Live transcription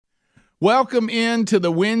Welcome into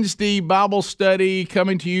the Wednesday Bible study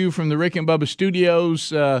coming to you from the Rick and Bubba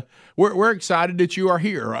studios. We're excited that you are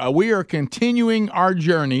here. We are continuing our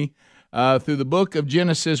journey through the book of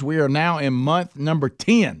Genesis. We are now in month number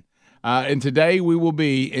 10. And today we will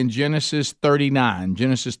be in Genesis 39.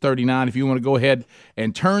 Genesis 39, if you want to go ahead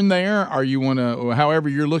and turn there, or you want to, however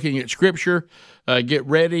you're looking at Scripture, get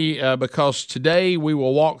ready because today we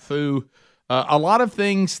will walk through a lot of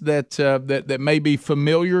things that may be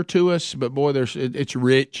familiar to us, but boy, it's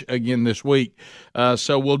rich again this week.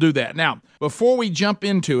 So we'll do that. Now, before we jump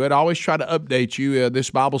into it, I always try to update you. This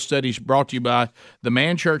Bible study is brought to you by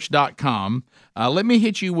themanchurch.com. Let me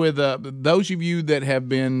hit you with those of you that have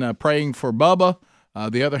been praying for Bubba,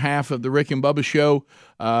 the other half of the Rick and Bubba show.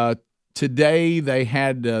 Today they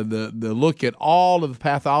had the look at all of the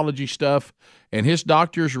pathology stuff, and his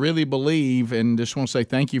doctors really believe, and just want to say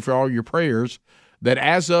thank you for all your prayers, that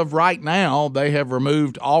as of right now they have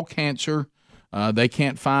removed all cancer. They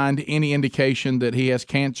can't find any indication that he has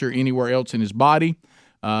cancer anywhere else in his body,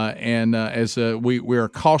 and as we are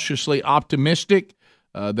cautiously optimistic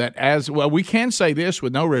that as well, we can say this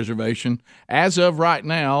with no reservation. As of right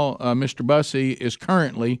now, Mr. Bussey is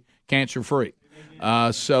currently cancer-free.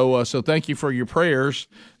 So thank you for your prayers.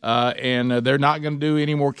 And they're not going to do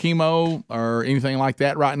any more chemo or anything like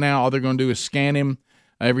that right now. All they're going to do is scan him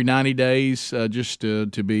every 90 days just to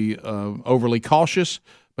be overly cautious.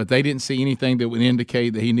 But they didn't see anything that would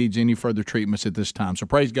indicate that he needs any further treatments at this time. So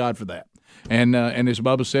praise God for that. And as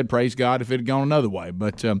Bubba said, praise God if it had gone another way.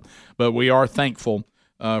 But we are thankful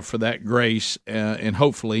for that grace, and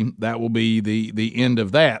hopefully that will be the end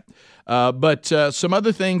of that. But some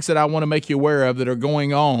other things that I want to make you aware of that are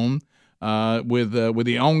going on with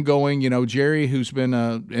the ongoing, Jerry, who's been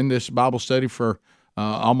in this Bible study for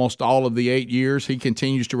almost all of the 8 years, he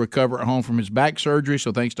continues to recover at home from his back surgery.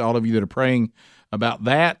 So thanks to all of you that are praying about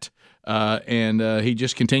that. And he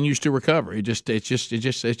just continues to recover. It's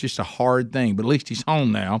just a hard thing, but at least he's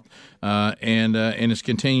home now, and is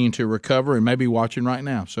continuing to recover and maybe watching right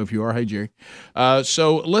now. So if you are, hey Jerry.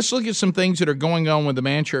 So let's look at some things that are going on with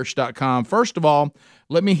themanchurch.com. First of all,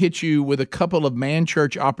 let me hit you with a couple of Man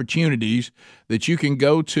Church opportunities that you can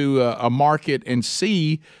go to a market and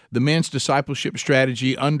see the men's discipleship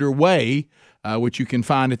strategy underway, which you can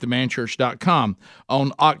find at themanchurch.com.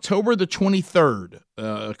 On October the 23rd,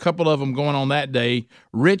 a couple of them going on that day,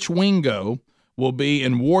 Rich Wingo will be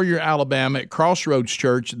in Warrior, Alabama at Crossroads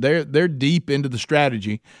Church. They're deep into the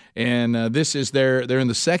strategy, and this is they're in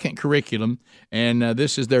the second curriculum, and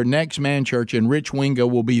this is their next Man Church, and Rich Wingo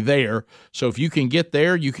will be there. So if you can get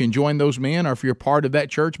there, you can join those men, or if you're part of that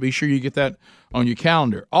church, be sure you get that on your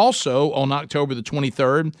calendar. Also, on October the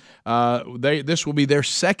 23rd, this will be their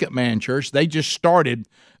second Man Church. They just started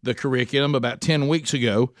the curriculum about 10 weeks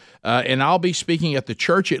ago, and I'll be speaking at the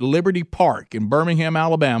church at Liberty Park in Birmingham,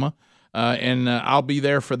 Alabama. And I'll be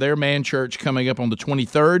there for their Man Church coming up on the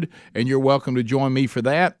 23rd, and you're welcome to join me for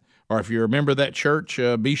that. Or if you're a member of that church,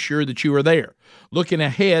 be sure that you are there. Looking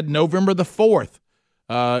ahead, November the 4th,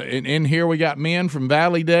 in here we got men from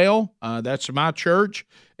Valleydale. That's my church,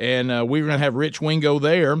 and we're going to have Rich Wingo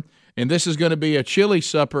there. And this is going to be a chili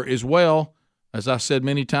supper as well. As I said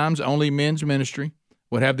many times, only men's ministry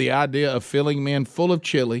would have the idea of filling men full of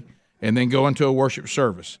chili and then go into a worship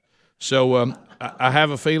service. So I have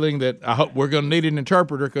a feeling that I hope we're going to need an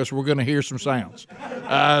interpreter because we're going to hear some sounds.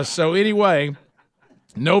 So anyway,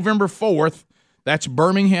 November 4th, that's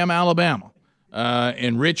Birmingham, Alabama.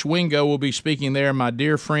 And Rich Wingo will be speaking there, my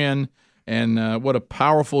dear friend, and what a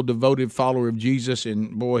powerful, devoted follower of Jesus.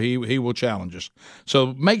 And, boy, he will challenge us.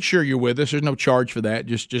 So make sure you're with us. There's no charge for that.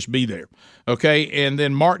 Just be there. Okay, and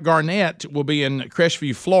then Mark Garnett will be in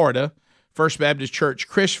Crestview, Florida, First Baptist Church,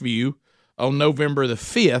 Crestview, on November the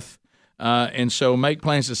 5th. And so make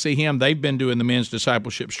plans to see him. They've been doing the men's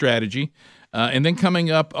discipleship strategy. And then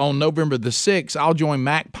coming up on November the 6th, I'll join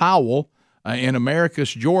Mac Powell in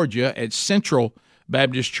Americus, Georgia at Central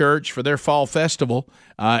Baptist Church for their fall festival.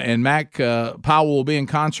 And Mac Powell will be in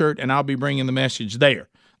concert, and I'll be bringing the message there.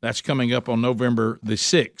 That's coming up on November the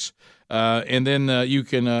 6th. And then you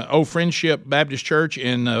can, Friendship Baptist Church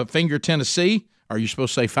in Finger, Tennessee. Are you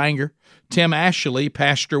supposed to say Fanger? Tim Ashley,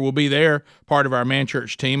 pastor, will be there, part of our Man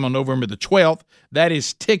Church team on November the 12th. That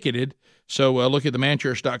is ticketed, so look at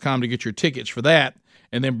themanchurch.com to get your tickets for that.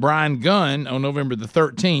 And then Brian Gunn on November the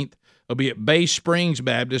 13th will be at Bay Springs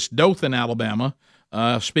Baptist, Dothan, Alabama,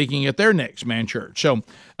 speaking at their next Man Church. So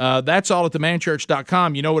that's all at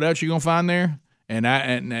themanchurch.com. You know what else you're going to find there? And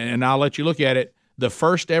I'll let you look at it. The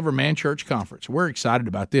first ever Man Church Conference. We're excited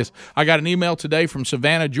about this. I got an email today from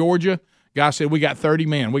Savannah, Georgia. Guy said, we got 30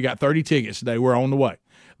 men. We got 30 tickets today. We're on the way.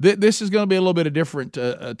 This is going to be a little bit of different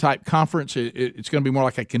type conference. It's going to be more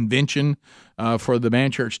like a convention for the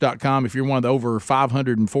manchurch.com. If you're one of the over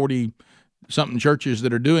 540 something churches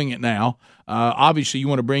that are doing it now, obviously you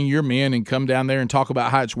want to bring your men and come down there and talk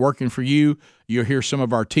about how it's working for you. You'll hear some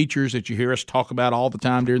of our teachers that you hear us talk about all the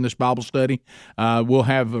time during this Bible study. We'll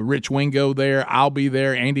have Rich Wingo there. I'll be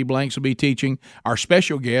there. Andy Blanks will be teaching. Our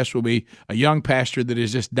special guest will be a young pastor that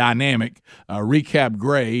is just dynamic, Recap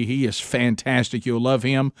Gray. He is fantastic. You'll love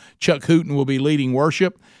him. Chuck Hooten will be leading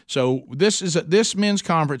worship. So this men's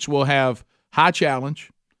conference will have high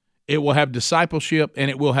challenge, it will have discipleship, and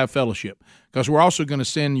it will have fellowship. Because we're also going to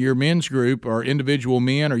send your men's group or individual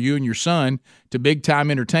men or you and your son to Big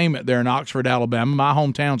Time Entertainment there in Oxford, Alabama. My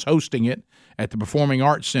hometown's hosting it at the Performing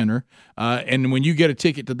Arts Center. And when you get a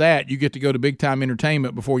ticket to that, you get to go to Big Time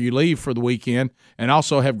Entertainment before you leave for the weekend and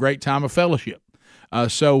also have great time of fellowship.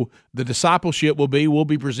 So the discipleship we'll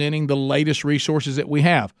be presenting the latest resources that we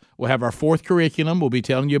have. We'll have our fourth curriculum. We'll be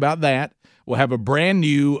telling you about that. We'll have a brand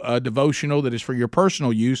new devotional that is for your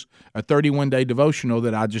personal use, a 31-day devotional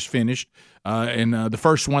that I just finished, and the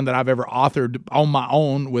first one that I've ever authored on my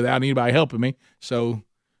own without anybody helping me. So,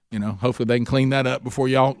 hopefully they can clean that up before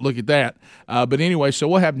y'all look at that. But anyway, so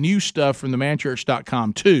we'll have new stuff from the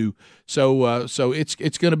manchurch.com too. So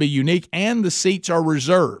it's going to be unique, and the seats are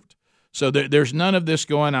reserved. So there's none of this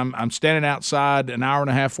going, I'm standing outside an hour and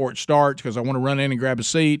a half before it starts because I want to run in and grab a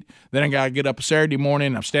seat. Then I got to get up a Saturday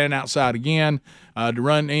morning. I'm standing outside again to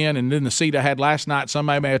run in. And then the seat I had last night,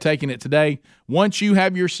 somebody may have taken it today. Once you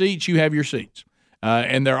have your seats, you have your seats.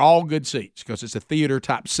 And they're all good seats because it's a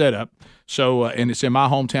theater-type setup. So, and it's in my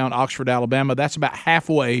hometown, Oxford, Alabama. That's about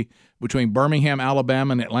halfway between Birmingham,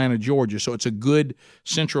 Alabama, and Atlanta, Georgia. So it's a good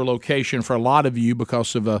central location for a lot of you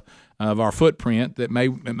because of our footprint. It may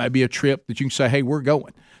be a trip that you can say, hey, we're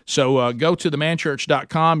going. So go to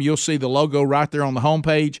themanchurch.com. You'll see the logo right there on the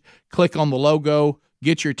homepage. Click on the logo,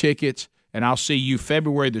 get your tickets, and I'll see you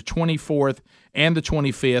February the 24th and the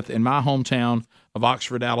 25th in my hometown of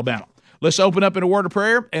Oxford, Alabama. Let's open up in a word of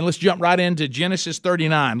prayer, and let's jump right into Genesis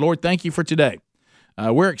 39. Lord, thank you for today.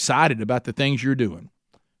 We're excited about the things you're doing.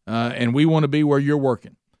 And we want to be where you're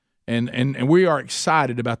working. And we are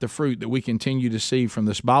excited about the fruit that we continue to see from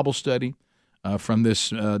this Bible study, from this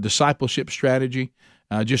discipleship strategy,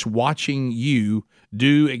 just watching you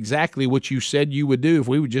do exactly what you said you would do if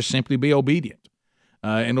we would just simply be obedient.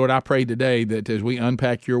 And Lord, I pray today that as we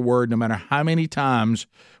unpack your word, no matter how many times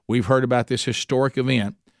we've heard about this historic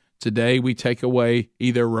event, today we take away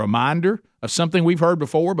either a reminder of something we've heard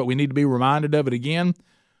before, but we need to be reminded of it again,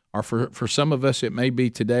 or for some of us, it may be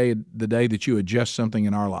today the day that you adjust something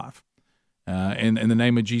in our life. In the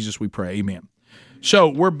name of Jesus, we pray. Amen. So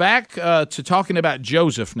we're back to talking about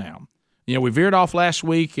Joseph now. We veered off last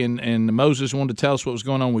week, and Moses wanted to tell us what was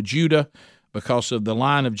going on with Judah because of the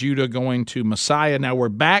line of Judah going to Messiah. Now we're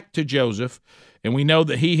back to Joseph, and we know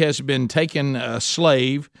that he has been taken a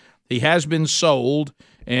slave. He has been sold,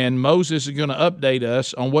 and Moses is going to update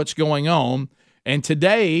us on what's going on. And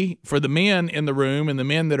today, for the men in the room and the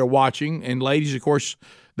men that are watching, and ladies, of course,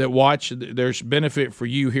 that watch, there's benefit for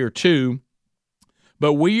you here too.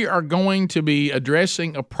 But we are going to be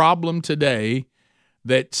addressing a problem today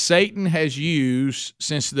that Satan has used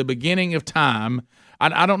since the beginning of time.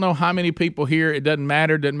 I don't know how many people here, it doesn't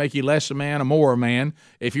matter, it doesn't make you less a man or more a man,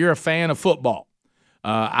 if you're a fan of football.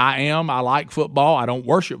 I am. I like football. I don't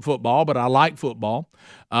worship football, but I like football.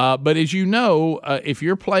 But as you know, if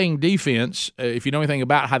you're playing defense, if you know anything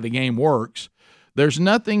about how the game works, there's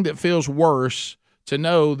nothing that feels worse to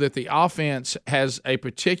know that the offense has a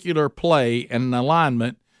particular play and an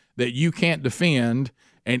alignment that you can't defend,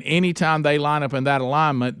 and anytime they line up in that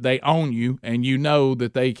alignment, they own you, and you know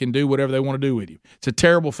that they can do whatever they want to do with you. It's a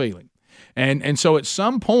terrible feeling. And so at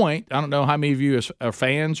some point, I don't know how many of you are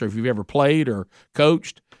fans or if you've ever played or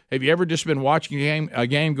coached, have you ever just been watching a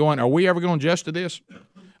game going, are we ever going to adjust to this?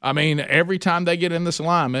 I mean, every time they get in this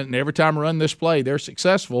alignment and every time I run this play, they're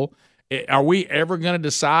successful. Are we ever going to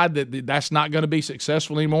decide that that's not going to be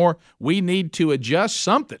successful anymore? We need to adjust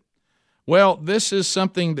something. Well, this is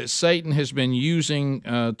something that Satan has been using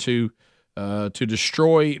to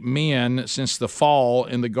destroy men since the fall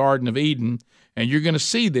in the Garden of Eden. And you're going to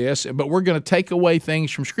see this, but we're going to take away things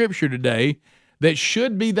from Scripture today that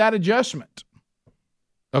should be that adjustment.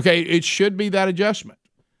 Okay, it should be that adjustment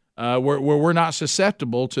where we're not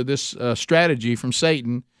susceptible to this strategy from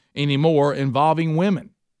Satan anymore involving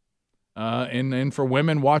women. And for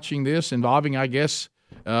women watching this involving, I guess,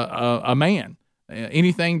 a man.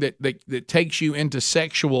 Anything that takes you into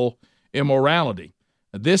sexual immorality.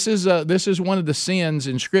 This is one of the sins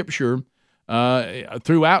in Scripture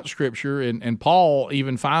throughout Scripture, and Paul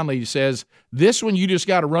even finally says, this one you just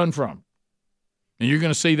got to run from. And you're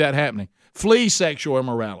going to see that happening. Flee sexual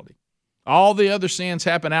immorality. All the other sins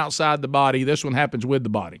happen outside the body. This one happens with the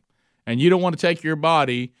body. And you don't want to take your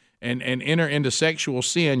body and enter into sexual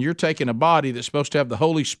sin. You're taking a body that's supposed to have the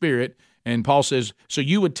Holy Spirit. And Paul says, so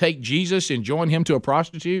you would take Jesus and join him to a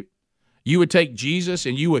prostitute? You would take Jesus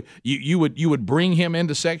and you would bring him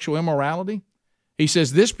into sexual immorality? He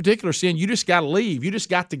says, this particular sin, you just got to leave. You just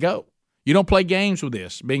got to go. You don't play games with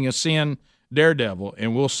this, being a sin daredevil.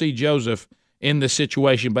 And we'll see Joseph in this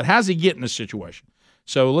situation. But how's he get in this situation?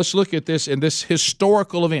 So let's look at this in this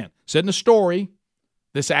historical event. It's in the story.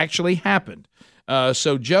 This actually happened.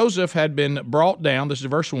 So Joseph had been brought down, this is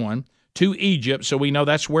verse 1, to Egypt. So we know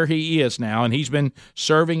that's where he is now. And he's been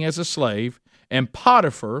serving as a slave. And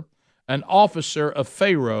Potiphar, an officer of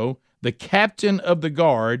Pharaoh, the captain of the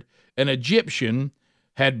guard, an Egyptian,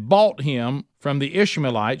 had bought him from the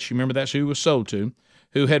Ishmaelites. You remember that's who he was sold to,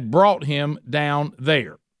 who had brought him down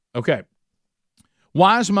there. Okay.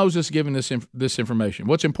 Why is Moses giving this information?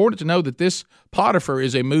 Well, it's important to know that this Potiphar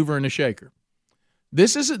is a mover and a shaker.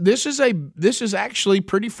 This is actually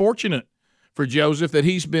pretty fortunate for Joseph that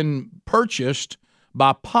he's been purchased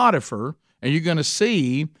by Potiphar, and you're going to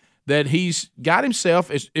see that he's got himself.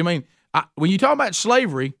 When you talk about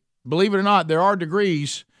slavery, believe it or not, there are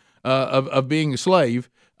degrees of being a slave,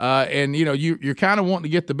 and you're kind of wanting to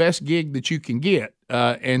get the best gig that you can get,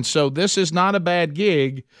 and so this is not a bad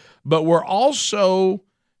gig. But we're also,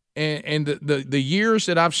 and the years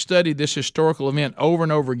that I've studied this historical event over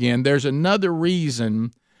and over again, there's another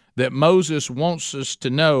reason that Moses wants us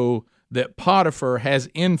to know that Potiphar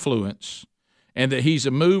has influence and that he's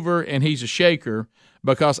a mover and he's a shaker,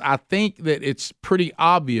 because I think that it's pretty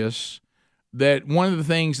obvious that one of the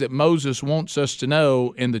things that Moses wants us to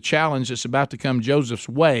know in the challenge that's about to come Joseph's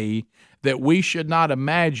way, that we should not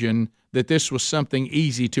imagine that this was something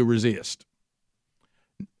easy to resist.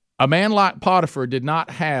 A man like Potiphar did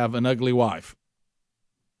not have an ugly wife,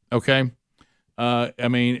 okay?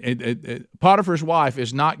 Potiphar's wife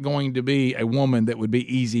is not going to be a woman that would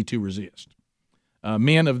be easy to resist.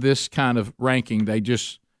 Men of this kind of ranking, they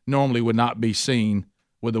just normally would not be seen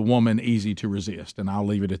with a woman easy to resist, and I'll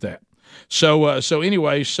leave it at that. So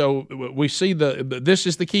we see this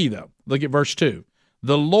is the key, though. Look at verse 2.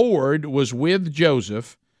 The Lord was with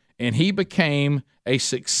Joseph, and he became a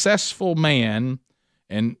successful man.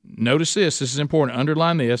 And notice this is important,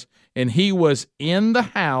 underline this, and he was in the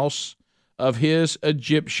house of his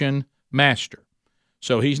Egyptian master.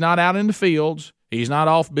 So he's not out in the fields. He's not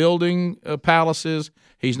off building palaces.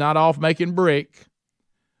 He's not off making brick.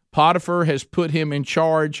 Potiphar has put him in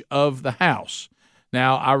charge of the house.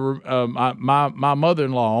 Now, my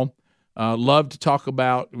mother-in-law loved to talk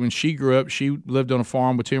about when she grew up. She lived on a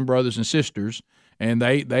farm with 10 brothers and sisters, and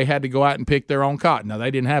they had to go out and pick their own cotton. Now,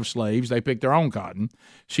 they didn't have slaves. They picked their own cotton.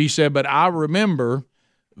 She said, but I remember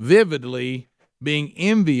vividly being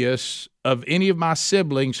envious of any of my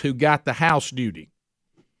siblings who got the house duty.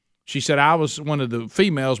 She said, I was one of the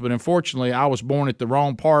females, but unfortunately, I was born at the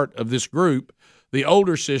wrong part of this group. The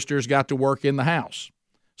older sisters got to work in the house.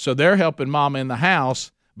 So they're helping Mama in the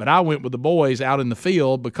house, but I went with the boys out in the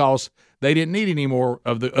field because they didn't need any more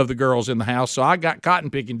of the girls in the house, so I got cotton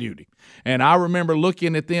picking duty. And I remember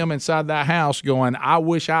looking at them inside that house going, I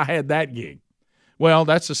wish I had that gig. Well,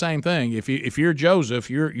 that's the same thing. If you're Joseph,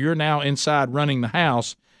 you're now inside running the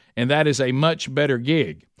house, and that is a much better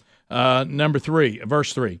gig. Number 3,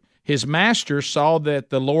 verse 3. His master saw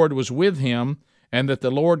that the Lord was with him, and that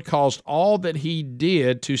the Lord caused all that he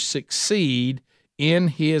did to succeed in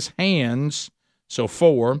his hands. So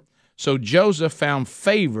 4. So Joseph found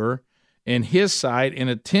favor in his sight and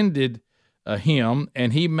attended him,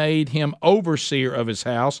 and he made him overseer of his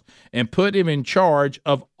house and put him in charge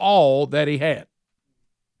of all that he had.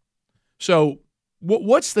 So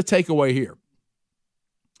what's the takeaway here?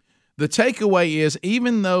 The takeaway is,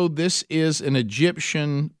 even though this is an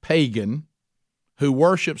Egyptian pagan who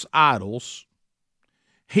worships idols,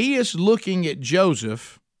 he is looking at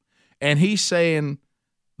Joseph and he's saying,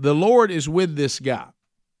 the Lord is with this guy.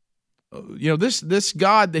 This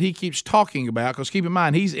God that he keeps talking about, because keep in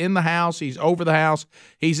mind, he's in the house, he's over the house,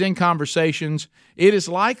 he's in conversations. It is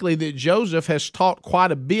likely that Joseph has taught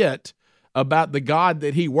quite a bit about the God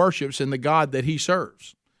that he worships and the God that he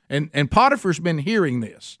serves. And Potiphar's been hearing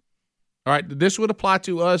this. All right, this would apply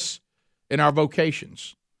to us in our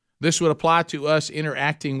vocations. This would apply to us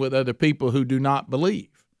interacting with other people who do not believe.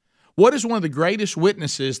 What is one of the greatest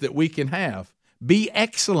witnesses that we can have? Be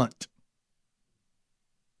excellent.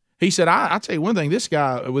 He said, I'll tell you one thing, this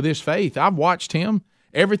guy with his faith, I've watched him.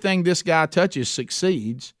 Everything this guy touches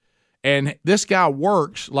succeeds. And this guy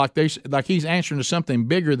works like he's answering to something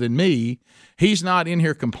bigger than me. He's not in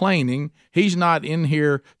here complaining. He's not in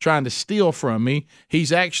here trying to steal from me.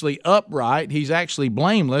 He's actually upright. He's actually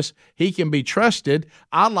blameless. He can be trusted.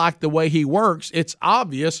 I like the way he works. It's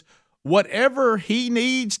obvious. Whatever he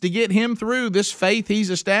needs to get him through this faith he's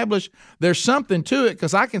established, there's something to it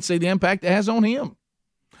because I can see the impact it has on him.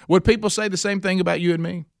 Would people say the same thing about you and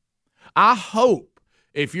me? I hope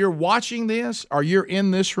if you're watching this or you're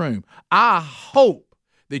in this room, I hope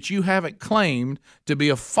that you haven't claimed to be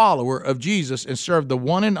a follower of Jesus and serve the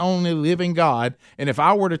one and only living God. And if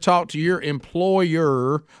I were to talk to your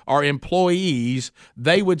employer or employees,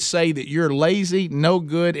 they would say that you're lazy, no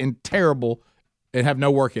good, and terrible and have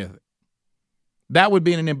no work ethic. That would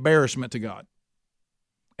be an embarrassment to God.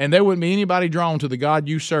 And there wouldn't be anybody drawn to the God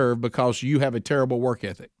you serve because you have a terrible work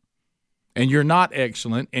ethic. And you're not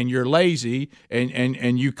excellent, and you're lazy,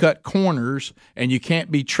 and you cut corners, and you can't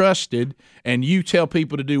be trusted, and you tell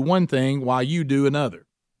people to do one thing while you do another.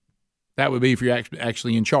 That would be if you're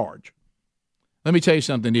actually in charge. Let me tell you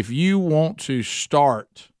something. If you want to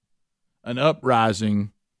start an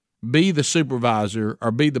uprising, be the supervisor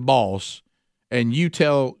or be the boss, and you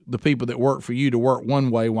tell the people that work for you to work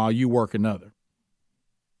one way while you work another.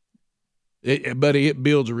 Buddy, it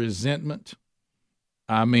builds a resentment.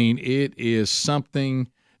 I mean, it is something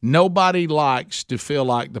nobody likes to feel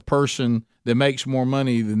like the person that makes more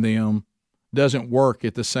money than them doesn't work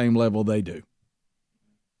at the same level they do.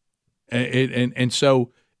 And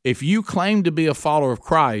so if you claim to be a follower of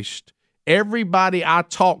Christ, everybody I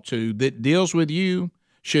talk to that deals with you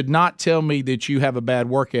should not tell me that you have a bad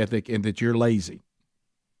work ethic and that you're lazy.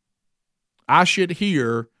 I should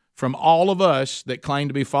hear from all of us that claim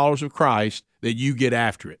to be followers of Christ that you get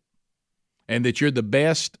after it. And that you're the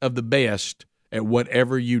best of the best at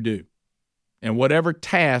whatever you do. And whatever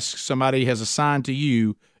task somebody has assigned to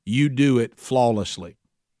you, you do it flawlessly.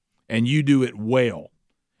 And you do it well.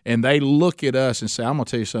 And they look at us and say, I'm going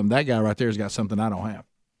to tell you something, that guy right there has got something I don't have.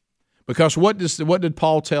 Because what did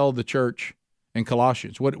Paul tell the church in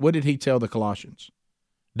Colossians? What did he tell the Colossians?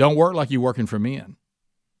 Don't work like you're working for men.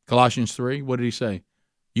 Colossians 3, what did he say?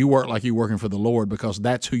 You work like you're working for the Lord because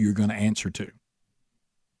that's who you're going to answer to.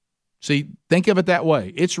 See, think of it that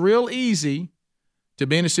way. It's real easy to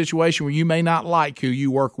be in a situation where you may not like who you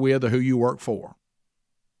work with or who you work for.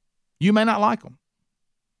 You may not like them.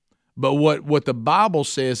 But what the Bible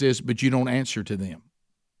says is, but you don't answer to them.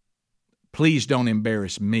 Please don't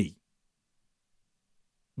embarrass me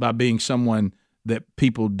by being someone that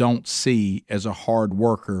people don't see as a hard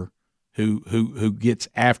worker who gets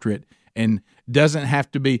after it and doesn't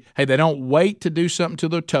have to be, hey, they don't wait to do something till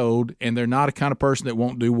they're told, and they're not a kind of person that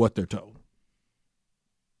won't do what they're told.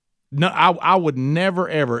 No, I would never,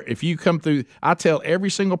 ever, if you come through, I tell every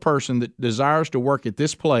single person that desires to work at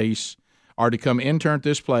this place or to come intern at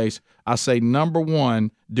this place, I say, number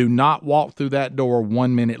one, do not walk through that door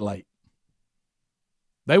 1 minute late.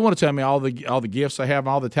 They want to tell me all the gifts they have,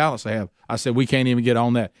 all the talents they have. I said, we can't even get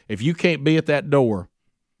on that. If you can't be at that door,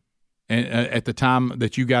 and at the time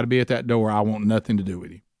that you got to be at that door, I want nothing to do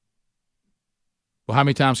with you. Well, how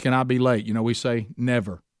many times can I be late? You know, we say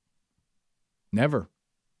never. Never.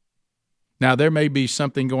 Now, there may be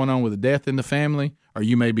something going on with a death in the family, or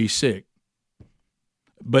you may be sick.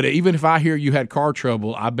 But even if I hear you had car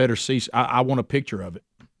trouble, I better see. I want a picture of it.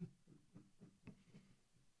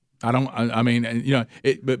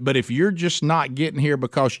 But if you're just not getting here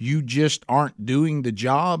because you just aren't doing the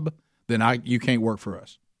job, then you can't work for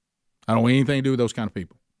us. I don't want anything to do with those kind of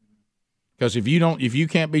people. Because if you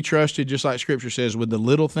can't be trusted, just like Scripture says, with the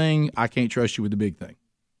little thing, I can't trust you with the big thing.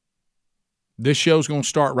 This show's going to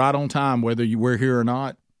start right on time, whether we're here or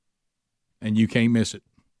not, and you can't miss it.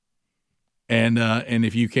 And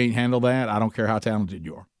if you can't handle that, I don't care how talented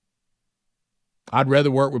you are. I'd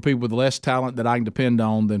rather work with people with less talent that I can depend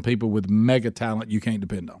on than people with mega talent you can't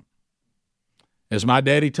depend on. As my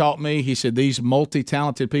daddy taught me, he said, these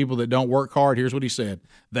multi-talented people that don't work hard, here's what he said,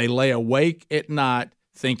 they lay awake at night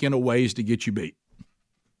thinking of ways to get you beat.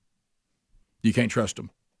 You can't trust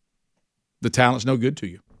them. The talent's no good to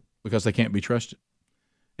you because they can't be trusted.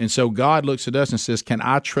 And so God looks at us and says, can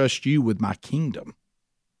I trust you with my kingdom?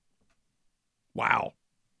 Wow.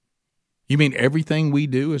 You mean everything we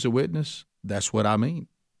do as a witness? That's what I mean.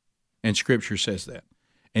 And Scripture says that.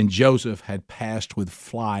 And Joseph had passed with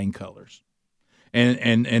flying colors.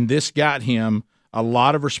 And this got him a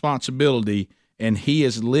lot of responsibility, and he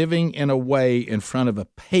is living in a way in front of a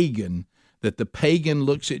pagan that the pagan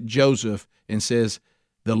looks at Joseph and says,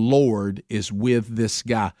 the Lord is with this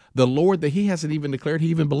guy. The Lord that he hasn't even declared he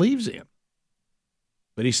even believes in.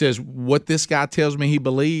 But he says, what this guy tells me he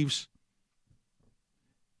believes,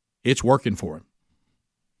 It's working for him.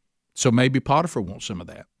 So maybe Potiphar wants some of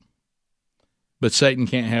that. But Satan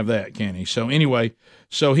can't have that, can he? So anyway,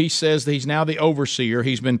 so he says that he's now the overseer.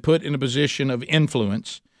 He's been put in a position of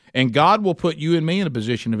influence, and God will put you and me in a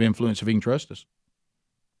position of influence if he can trust us.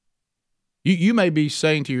 You may be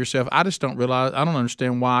saying to yourself, I just don't realize, I don't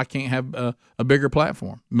understand why I can't have a bigger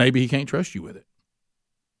platform. Maybe he can't trust you with it.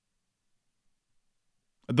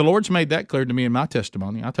 The Lord's made that clear to me in my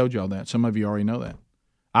testimony. I told you all that. Some of you already know that.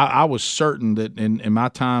 I was certain that in my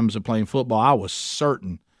times of playing football, I was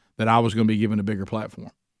certain that I was going to be given a bigger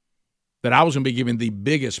platform, that I was going to be given the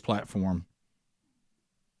biggest platform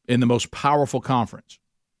in the most powerful conference.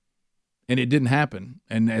 And it didn't happen.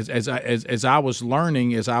 And as I was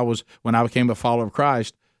learning, when I became a follower of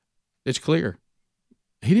Christ, it's clear.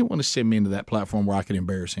 He didn't want to send me into that platform where I could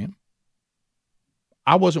embarrass him.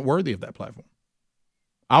 I wasn't worthy of that platform.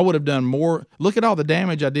 I would have done more. Look at all the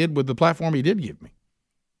damage I did with the platform he did give me.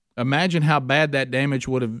 Imagine how bad that damage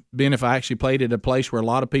would have been if I actually played at a place where a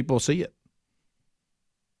lot of people see it.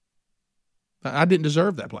 I didn't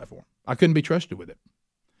deserve that platform. I couldn't be trusted with it.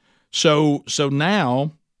 So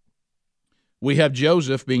now we have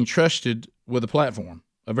Joseph being trusted with a platform,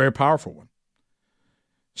 a very powerful one.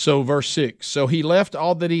 So verse 6, so he left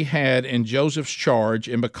all that he had in Joseph's charge,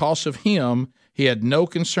 and because of him, he had no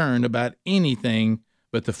concern about anything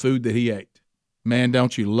but the food that he ate. Man,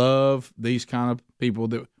 don't you love these kind of people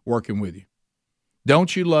that working with you?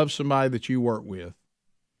 Don't you love somebody that you work with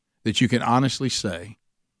that you can honestly say,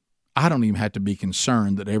 I don't even have to be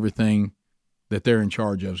concerned that everything that they're in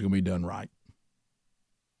charge of is going to be done right?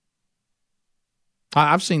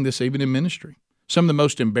 I've seen this even in ministry. Some of the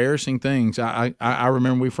most embarrassing things, I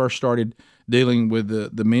remember when we first started dealing with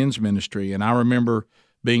the men's ministry, and I remember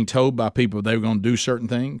being told by people they were going to do certain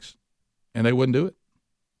things, and they wouldn't do it.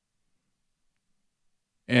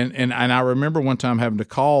 And I remember one time having to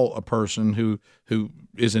call a person who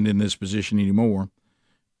isn't in this position anymore,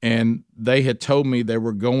 and they had told me they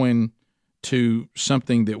were going to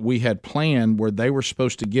something that we had planned where they were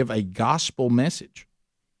supposed to give a gospel message.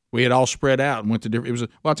 We had all spread out and went to different. It was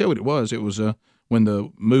I'll tell you what it was. It was when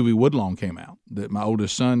the movie Woodlawn came out that my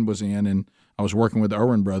oldest son was in, and I was working with the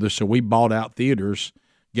Irwin brothers, so we bought out theaters,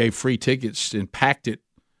 gave free tickets, and packed it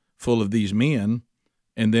full of these men.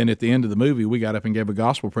 And then at the end of the movie, we got up and gave a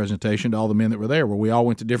gospel presentation to all the men that were there, where we all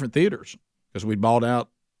went to different theaters because we'd bought out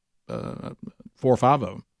 4 or 5 of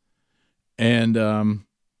them. And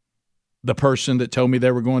the person that told me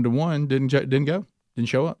they were going to one didn't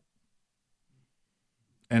show up.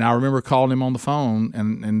 And I remember calling him on the phone,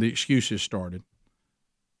 and the excuses started.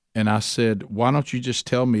 And I said, why don't you just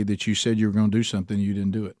tell me that you said you were going to do something and you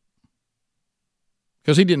didn't do it?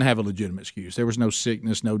 Because he didn't have a legitimate excuse. There was no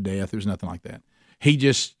sickness, no death. There was nothing like that. He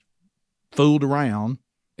just fooled around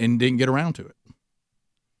and didn't get around to it.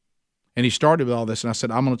 And he started with all this, and I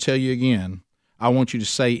said, I'm going to tell you again, I want you to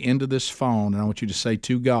say into this phone, and I want you to say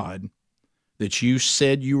to God that you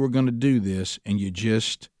said you were going to do this, and you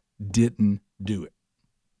just didn't do it.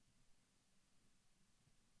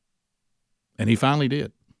 And he finally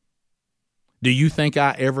did. Do you think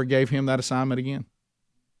I ever gave him that assignment again?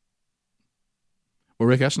 Well,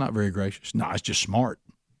 Rick, that's not very gracious. No, it's just smart.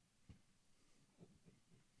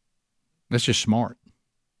 That's just smart.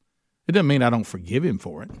 It doesn't mean I don't forgive him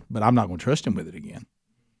for it, but I'm not going to trust him with it again.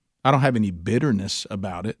 I don't have any bitterness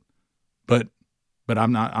about it, but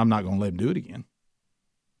I'm not going to let him do it again.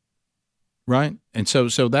 Right? And so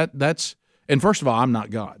that's and first of all, I'm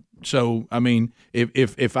not God. So I mean,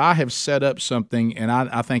 if I have set up something and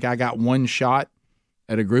I think I got one shot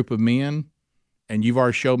at a group of men, and you've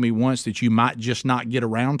already showed me once that you might just not get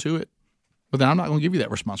around to it, well, then I'm not going to give you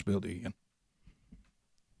that responsibility again.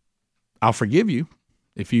 I'll forgive you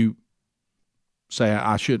if you say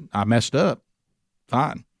I messed up,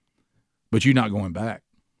 fine, but you're not going back.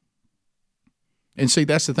 And see,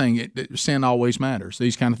 that's the thing. Sin always matters.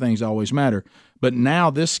 These kind of things always matter. But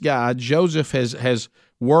now this guy, Joseph, has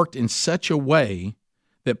worked in such a way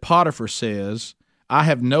that Potiphar says, I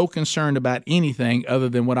have no concern about anything other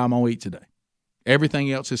than what I'm going to eat today.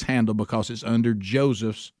 Everything else is handled because it's under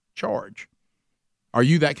Joseph's charge. Are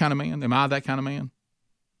you that kind of man? Am I that kind of man?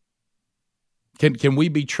 Can we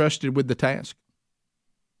be trusted with the task?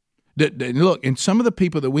 Look, and some of the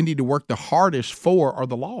people that we need to work the hardest for are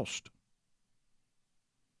the lost.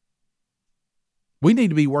 We need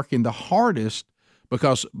to be working the hardest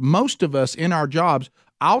because most of us in our jobs,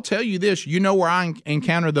 I'll tell you this, you know where I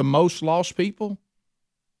encounter the most lost people?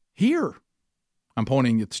 Here. I'm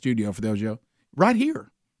pointing at the studio for those of you. Right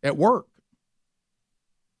here at work.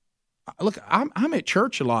 Look, I'm at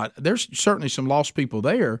church a lot. There's certainly some lost people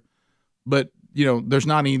there, but there's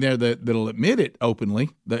not any there that'll admit it openly.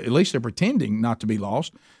 At least they're pretending not to be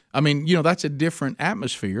lost. I mean, that's a different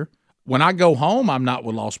atmosphere. When I go home, I'm not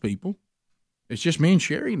with lost people. It's just me and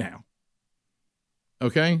Sherry now.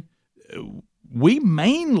 Okay? We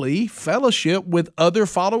mainly fellowship with other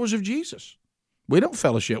followers of Jesus. We don't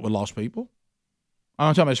fellowship with lost people.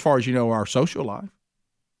 I'm talking about as far as our social life.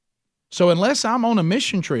 So unless I'm on a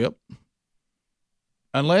mission trip,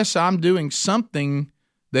 unless I'm doing something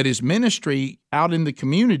that is ministry out in the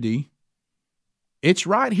community, it's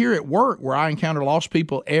right here at work where I encounter lost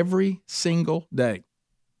people every single day.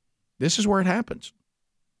 This is where it happens.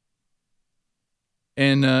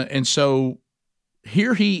 And so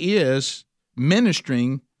here he is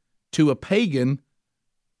ministering to a pagan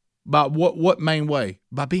by what main way?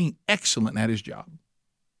 By being excellent at his job.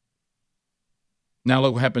 Now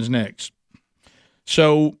look what happens next.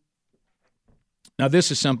 So now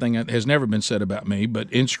this is something that has never been said about me,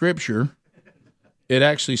 but in Scripture, it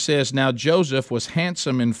actually says, now Joseph was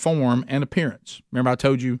handsome in form and appearance. Remember I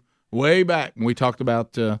told you way back when we talked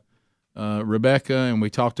about Rebecca and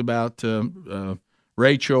we talked about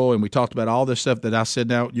Rachel and we talked about all this stuff that I said,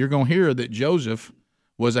 now you're going to hear that Joseph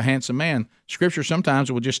was a handsome man. Scripture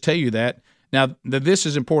sometimes will just tell you that. Now, this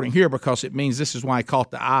is important here because it means this is why he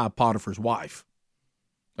caught the eye of Potiphar's wife.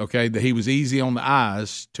 Okay, that he was easy on the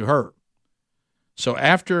eyes to her. So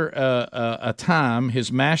after a time,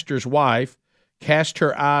 his master's wife cast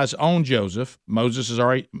her eyes on Joseph. Moses has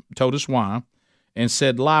already told us why, and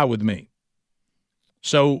said, lie with me.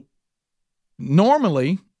 So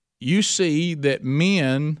normally you see that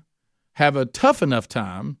men have a tough enough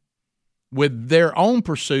time with their own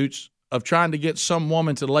pursuits of trying to get some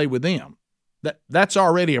woman to lay with them. That's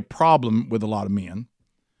already a problem with a lot of men.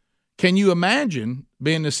 Can you imagine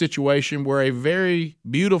being in a situation where a very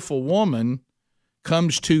beautiful woman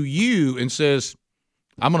comes to you and says,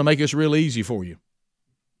 I'm going to make this real easy for you.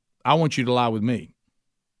 I want you to lie with me.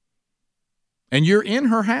 And you're in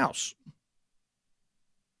her house.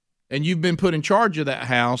 And you've been put in charge of that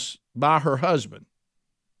house by her husband.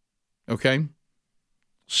 Okay?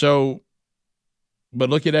 So, but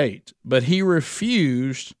look at 8. But he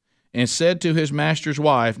refused and said to his master's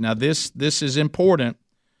wife, now this is important,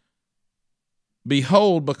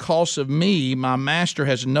 behold, because of me, my master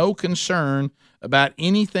has no concern about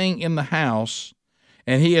anything in the house,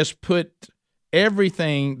 and he has put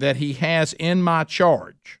everything that he has in my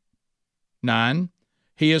charge. 9,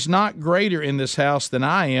 he is not greater in this house than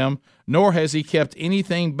I am, nor has he kept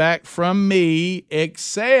anything back from me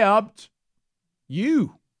except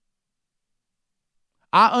you.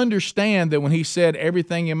 I understand that when he said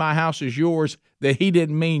everything in my house is yours, that he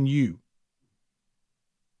didn't mean you.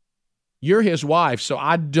 You're his wife, so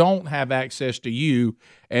I don't have access to you,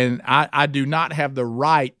 and I do not have the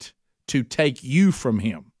right to take you from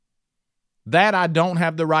him. That I don't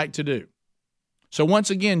have the right to do. So once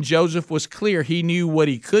again, Joseph was clear. He knew what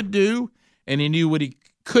he could do, and he knew what he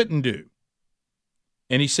couldn't do.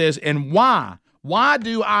 And he says, and why? Why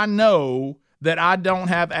do I know that I don't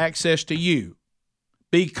have access to you?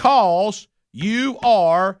 Because you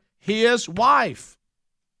are his wife.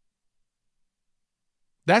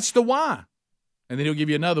 That's the why. And then he'll give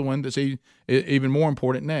you another one that's even more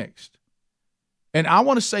important next. And I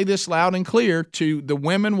want to say this loud and clear to the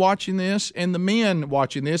women watching this and the men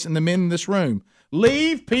watching this and the men in this room.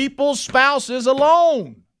 Leave people's spouses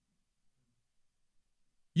alone.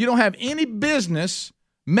 You don't have any business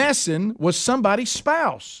messing with somebody's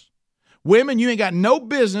spouse. Women, you ain't got no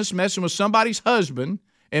business messing with somebody's husband.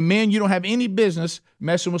 And men, you don't have any business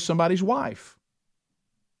messing with somebody's wife.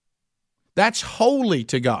 That's holy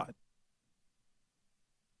to God.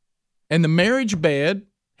 And the marriage bed,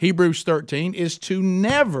 Hebrews 13, is to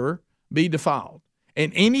never be defiled.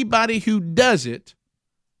 And anybody who does it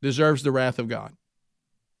deserves the wrath of God.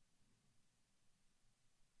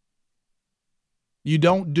 You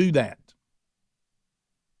don't do that.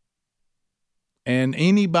 And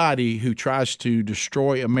anybody who tries to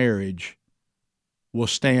destroy a marriage will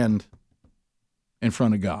stand in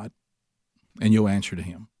front of God, and you'll answer to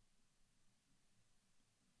him.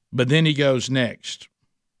 But then he goes next.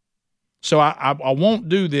 So I won't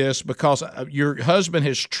do this because your husband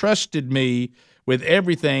has trusted me with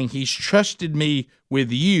everything. He's trusted me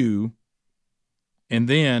with you. And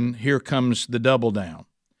then here comes the double down.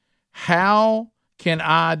 How can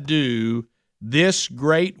I do this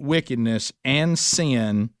great wickedness and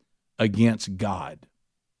sin against God?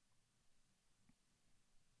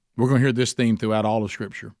 We're going to hear this theme throughout all of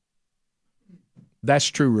Scripture. That's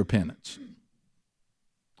true repentance.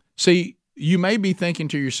 See, you may be thinking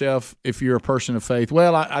to yourself, if you're a person of faith,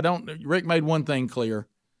 well, I don't. Rick made one thing clear.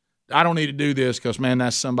 I don't need to do this because, man,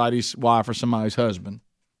 that's somebody's wife or somebody's husband.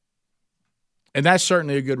 And that's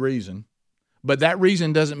certainly a good reason. But that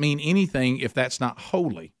reason doesn't mean anything if that's not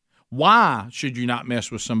holy. Why should you not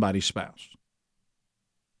mess with somebody's spouse?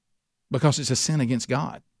 Because it's a sin against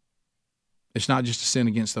God. It's not just a sin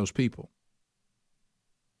against those people.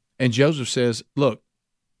 And Joseph says, look,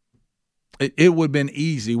 it would have been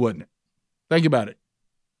easy, wouldn't it? Think about it.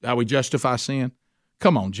 How we justify sin.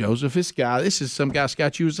 Come on, Joseph, this is some guy's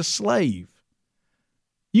got you as a slave.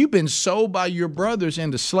 You've been sold by your brothers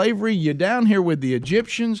into slavery. You're down here with the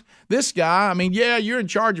Egyptians. This guy, I mean, yeah, you're in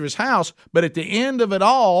charge of his house, but at the end of it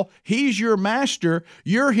all, he's your master.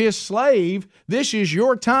 You're his slave. This is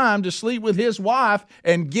your time to sleep with his wife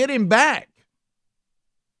and get him back.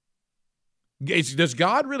 Does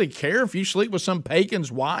God really care if you sleep with some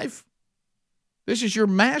pagan's wife? This is your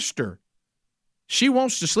master. She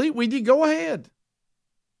wants to sleep with you, go ahead.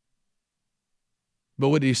 But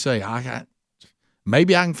what did he say?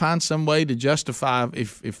 Maybe I can find some way to justify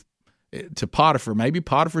if to Potiphar. Maybe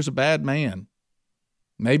Potiphar's a bad man.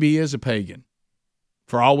 Maybe he is a pagan.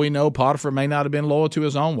 For all we know, Potiphar may not have been loyal to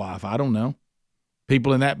his own wife. I don't know.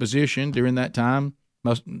 People in that position during that time,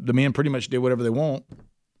 the men pretty much did whatever they want.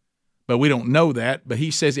 But we don't know that. But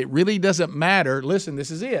he says it really doesn't matter. Listen,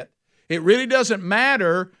 this is it. It really doesn't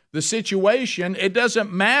matter the situation. It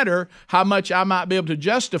doesn't matter how much I might be able to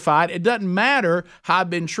justify it. It doesn't matter how I've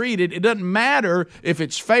been treated. It doesn't matter if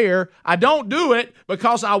it's fair. I don't do it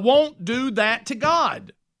because I won't do that to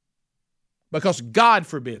God. Because God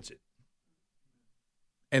forbids it.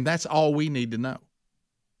 And that's all we need to know.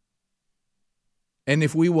 And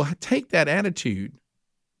if we will take that attitude,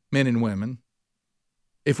 men and women,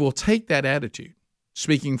 if we'll take that attitude,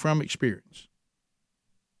 speaking from experience,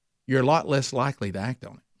 you're a lot less likely to act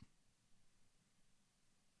on it.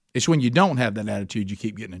 It's when you don't have that attitude you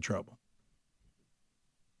keep getting in trouble.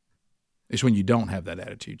 It's when you don't have that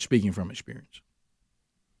attitude, speaking from experience.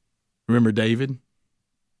 Remember David?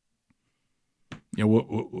 You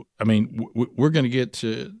know, we're going to get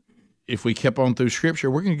to, if we kept on through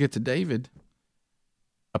Scripture, we're going to get to David.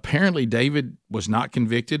 Apparently, David was not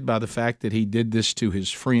convicted by the fact that he did this to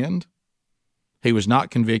his friend. He was not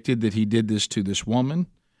convicted that he did this to this woman.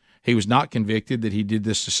 He was not convicted that he did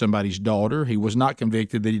this to somebody's daughter. He was not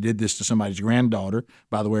convicted that he did this to somebody's granddaughter.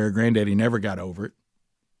 By the way, her granddaddy never got over it.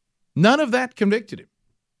 None of that convicted him.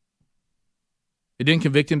 It didn't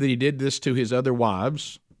convict him that he did this to his other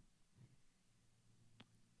wives.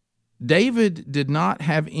 David did not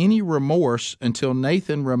have any remorse until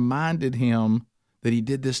Nathan reminded him that he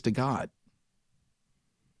did this to God.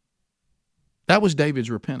 That was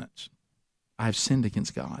David's repentance. I have sinned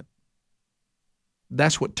against God.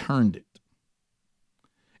 That's what turned it.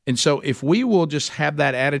 And so if we will just have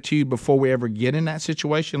that attitude before we ever get in that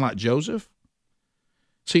situation like Joseph,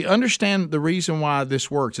 see, understand the reason why this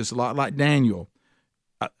works. It's a lot like Daniel.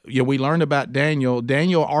 We learned about Daniel.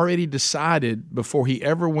 Daniel already decided before he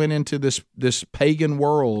ever went into this pagan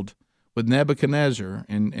world with Nebuchadnezzar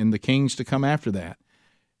and the kings to come after that.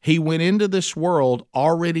 He went into this world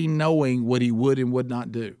already knowing what he would and would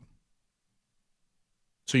not do.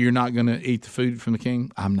 So you're not going to eat the food from the king?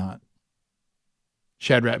 I'm not.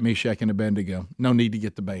 Shadrach, Meshach, and Abednego, no need to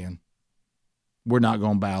get the band. We're not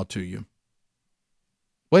going to bow to you.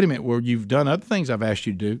 Wait a minute, well, you've done other things I've asked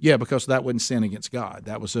you to do. Yeah, because that wasn't sin against God.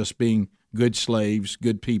 That was us being good slaves,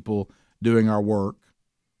 good people, doing our work.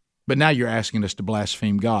 But now you're asking us to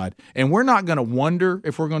blaspheme God. And we're not going to wonder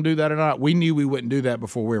if we're going to do that or not. We knew we wouldn't do that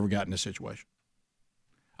before we ever got in this situation.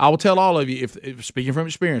 I will tell all of you, if speaking from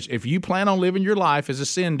experience, if you plan on living your life as a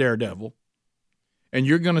sin daredevil, and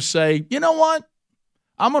you're going to say, you know what,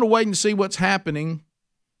 I'm going to wait and see what's happening,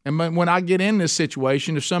 and when I get in this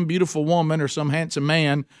situation, if some beautiful woman or some handsome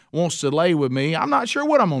man wants to lay with me, I'm not sure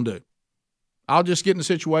what I'm going to do. I'll just get in the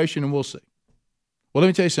situation and we'll see. Well, let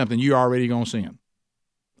me tell you something. You're already going to sin.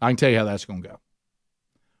 I can tell you how that's going to go.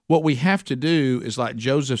 What we have to do is like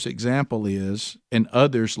Joseph's example is, and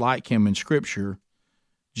others like him in Scripture,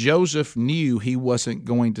 Joseph knew he wasn't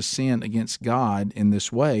going to sin against God in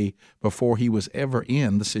this way before he was ever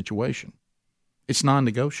in the situation. It's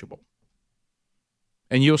non-negotiable.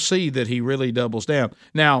 And you'll see that he really doubles down.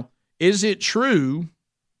 Now, is it true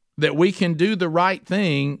that we can do the right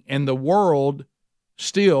thing and the world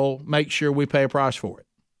still make sure we pay a price for it?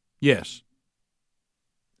 Yes.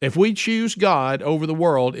 If we choose God over the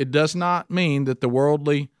world, it does not mean that the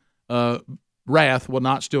worldly wrath will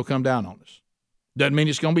not still come down on us. Doesn't mean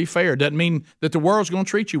it's going to be fair. Doesn't mean that the world's going to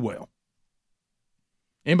treat you well.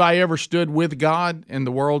 Anybody ever stood with God and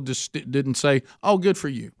the world just didn't say, oh, good for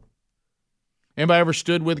you? Anybody ever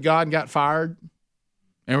stood with God and got fired?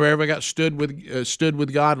 And wherever got stood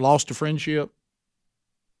with God, lost a friendship,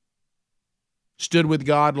 stood with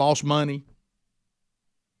God, lost money.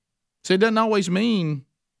 So it doesn't always mean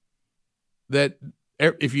that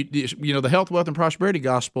if the health, wealth, and prosperity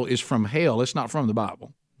gospel is from hell. It's not from the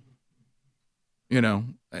Bible.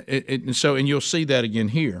 And you'll see that again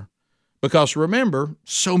here. Because remember,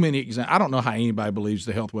 so many examples. I don't know how anybody believes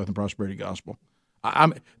the health, wealth, and prosperity gospel.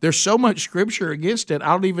 There's so much scripture against it.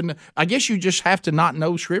 I guess you just have to not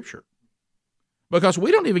know scripture, because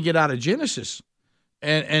we don't even get out of Genesis,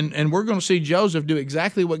 and we're going to see Joseph do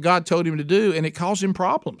exactly what God told him to do, and it caused him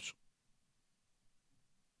problems.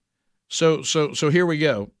 So here we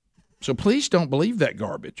go. So please don't believe that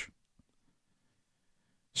garbage.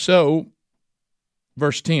 So,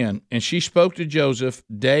 verse 10, and she spoke to Joseph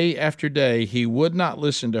day after day. He would not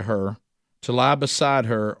listen to her, to lie beside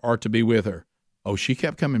her, or to be with her. Oh, she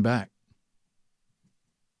kept coming back.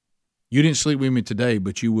 You didn't sleep with me today,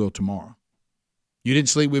 but you will tomorrow. You didn't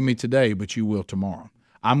sleep with me today, but you will tomorrow.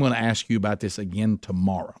 I'm going to ask you about this again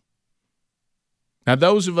tomorrow. Now,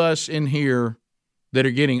 those of us in here that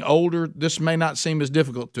are getting older, this may not seem as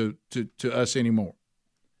difficult to us anymore.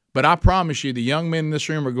 But I promise you, the young men in this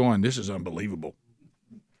room are going, this is unbelievable.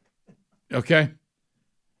 Okay?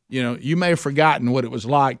 You may have forgotten what it was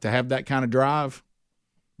like to have that kind of drive,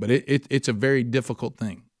 but it's a very difficult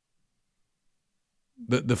thing.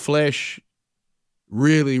 The flesh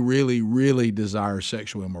really, really, really desires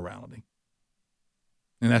sexual immorality.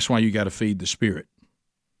 And that's why you got to feed the spirit.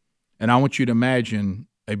 And I want you to imagine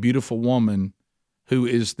a beautiful woman who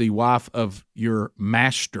is the wife of your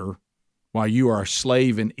master while you are a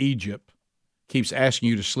slave in Egypt, keeps asking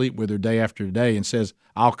you to sleep with her day after day and says,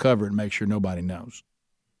 I'll cover it and make sure nobody knows.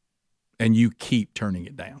 And you keep turning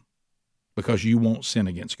it down because you won't sin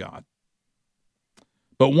against God.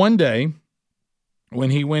 But one day,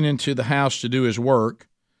 when he went into the house to do his work,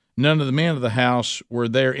 none of the men of the house were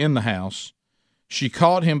there in the house. She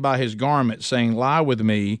caught him by his garment, saying, lie with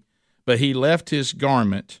me. But he left his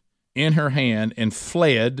garment in her hand and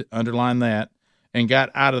fled, underline that, and got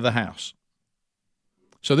out of the house.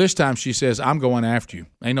 So this time she says, I'm going after you.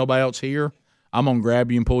 Ain't nobody else here. I'm going to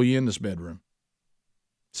grab you and pull you in this bedroom.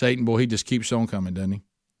 Satan, boy, he just keeps on coming, doesn't he?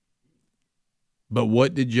 But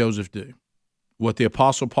what did Joseph do? What the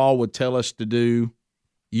Apostle Paul would tell us to do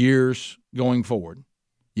years going forward.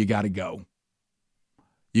 You got to go.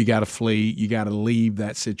 You got to flee. You got to leave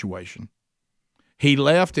that situation. He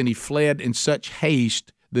left and he fled in such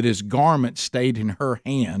haste that his garment stayed in her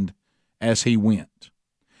hand as he went.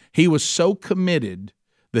 He was so committed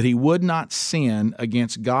that he would not sin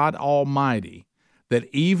against God Almighty that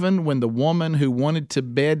even when the woman who wanted to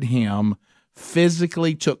bed him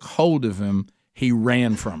physically took hold of him, he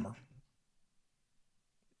ran from her.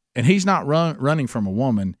 And he's not running from a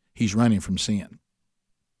woman, he's running from sin.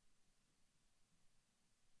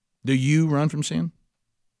 Do you run from sin?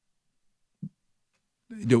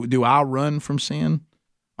 Do I run from sin?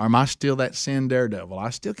 Or am I still that sin daredevil? I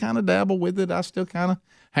still kind of dabble with it. I still kind of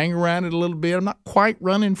hang around it a little bit. I'm not quite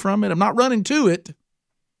running from it. I'm not running to it,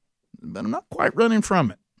 but I'm not quite running from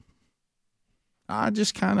it. I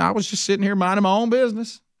was just sitting here minding my own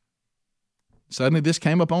business. Suddenly this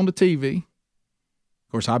came up on the TV.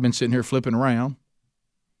 Of course, I've been sitting here flipping around.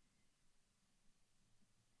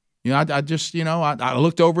 I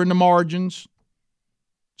looked over in the margins,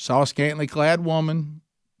 saw a scantily clad woman,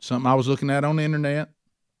 something I was looking at on the internet.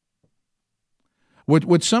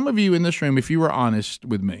 Would some of you in this room, if you were honest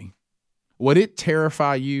with me, would it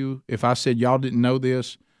terrify you if I said y'all didn't know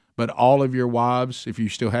this, but all of your wives, if you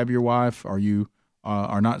still have your wife, or you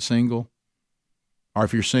are not single, or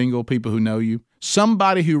if you're single, people who know you,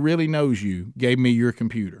 somebody who really knows you gave me your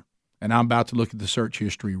computer, and I'm about to look at the search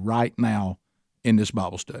history right now in this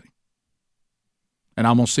Bible study. And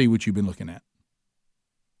I'm going to see what you've been looking at.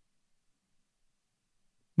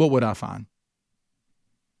 What would I find?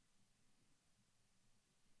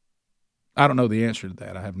 I don't know the answer to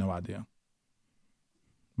that. I have no idea.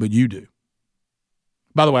 But you do.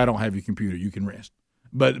 By the way, I don't have your computer. You can rest.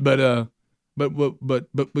 But can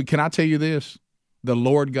I tell you this? The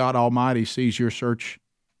Lord God Almighty sees your search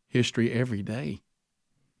history every day.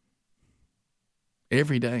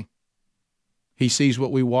 Every day. He sees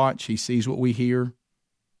what we watch. He sees what we hear.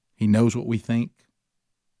 He knows what we think.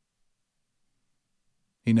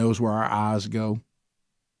 He knows where our eyes go.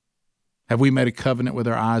 Have we made a covenant with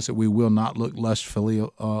our eyes that we will not look lustfully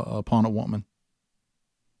upon a woman?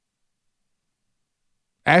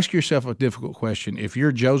 Ask yourself a difficult question. If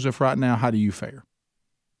you're Joseph right now, how do you fare?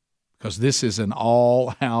 Because this is an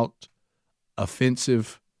all-out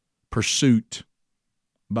offensive pursuit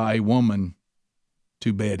by a woman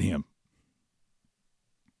to bed him.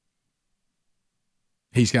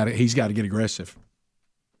 He's got to get aggressive.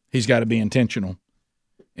 He's got to be intentional,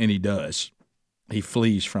 and he does. He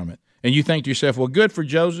flees from it. And you think to yourself, well, good for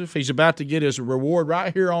Joseph. He's about to get his reward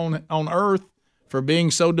right here on earth for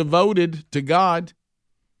being so devoted to God.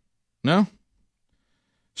 No.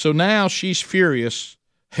 So now she's furious.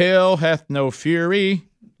 Hell hath no fury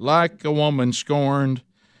like a woman scorned.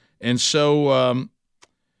 And so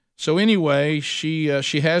anyway, she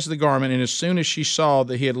has the garment, and as soon as she saw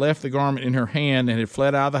that he had left the garment in her hand and had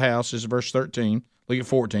fled out of the house, this is verse 13, look at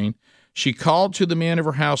 14, she called to the men of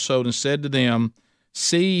her household and said to them,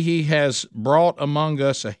 see, he has brought among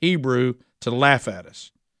us a Hebrew to laugh at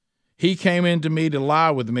us. He came in to me to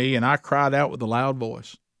lie with me, and I cried out with a loud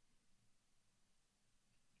voice.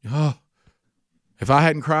 Oh, if I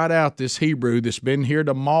hadn't cried out, this Hebrew that's been here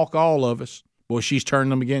to mock all of us, boy, she's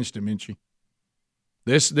turned them against him, isn't she?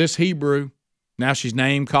 This Hebrew, now she's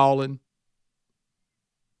name calling.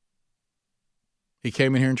 He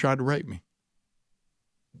came in here and tried to rape me.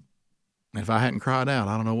 And if I hadn't cried out,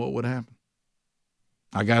 I don't know what would happen.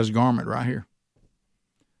 I got his garment right here.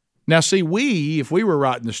 Now, see, if we were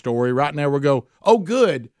writing the story right now, we'll go, oh,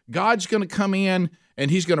 good, God's going to come in and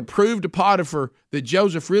he's going to prove to Potiphar that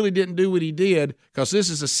Joseph really didn't do what he did because this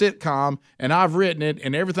is a sitcom and I've written it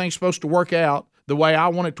and everything's supposed to work out the way I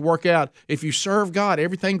want it to work out. If you serve God,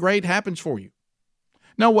 everything great happens for you.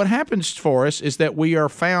 No, what happens for us is that we are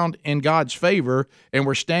found in God's favor and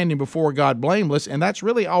we're standing before God blameless, and that's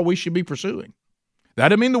really all we should be pursuing. That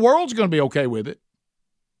doesn't mean the world's going to be okay with it.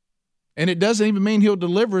 And it doesn't even mean he'll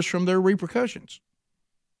deliver us from their repercussions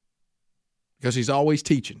because he's always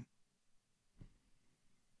teaching.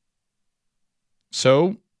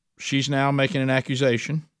 So she's now making an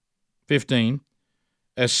accusation. 15.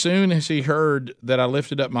 As soon as he heard that I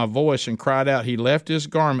lifted up my voice and cried out, he left his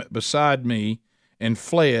garment beside me and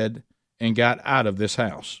fled and got out of this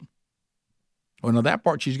house. Well, now that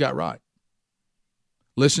part she's got right.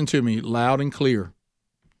 Listen to me loud and clear.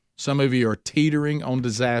 Some of you are teetering on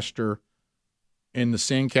disaster in the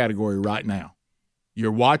sin category right now.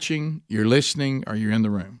 You're watching, you're listening, or you're in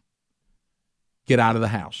the room. Get out of the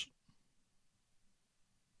house.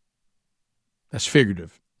 That's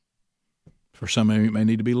figurative. For some of you, it may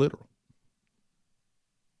need to be literal.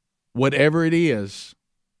 Whatever it is,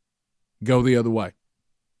 go the other way.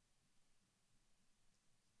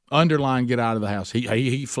 Underline, get out of the house.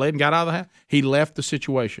 He fled and got out of the house. He left the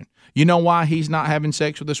situation. You know why he's not having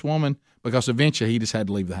sex with this woman? Because eventually he just had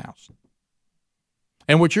to leave the house.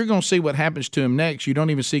 And what you're going to see what happens to him next, you don't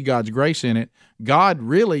even see God's grace in it. God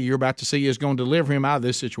really, you're about to see, is going to deliver him out of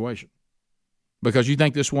this situation. Because you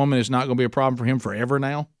think this woman is not going to be a problem for him forever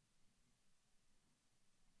now?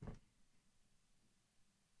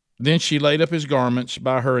 Then she laid up his garments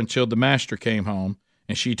by her until the master came home,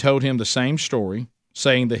 and she told him the same story,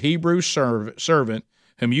 saying, the Hebrew servant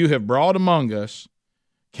whom you have brought among us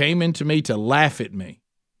came into me to laugh at me.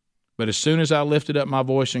 But as soon as I lifted up my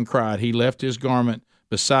voice and cried, he left his garment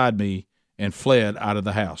beside me and fled out of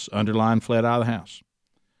the house. Underline, fled out of the house.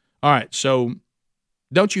 All right, so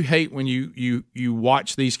don't you hate when you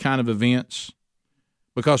watch these kind of events?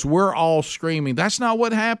 Because we're all screaming, that's not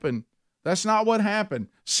what happened. That's not what happened.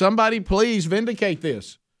 Somebody please vindicate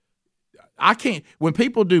this. I can't, when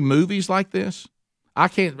people do movies like this,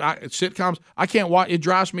 sitcoms, I can't watch, it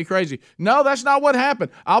drives me crazy. No, that's not what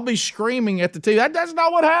happened. I'll be screaming at the TV, that's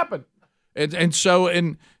not what happened. And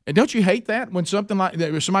don't you hate that when something like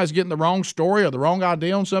that, somebody's getting the wrong story or the wrong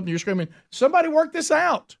idea on something, you're screaming, somebody work this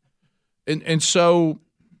out. And so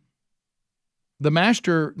the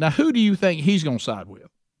master, now who do you think he's going to side with?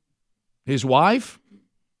 His wife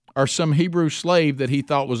or some Hebrew slave that he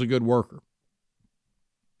thought was a good worker?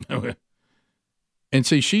 Okay. And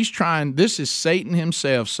see, she's trying, this is Satan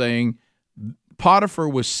himself saying Potiphar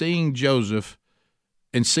was seeing Joseph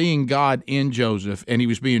and seeing God in Joseph, and he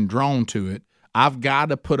was being drawn to it. I've got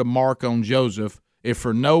to put a mark on Joseph. If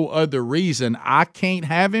for no other reason, I can't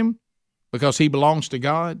have him because he belongs to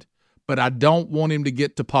God, but I don't want him to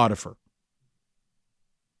get to Potiphar.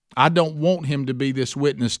 I don't want him to be this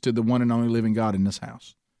witness to the one and only living God in this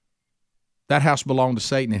house. That house belonged to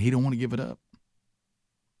Satan, and he don't want to give it up.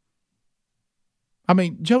 I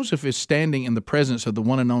mean, Joseph is standing in the presence of the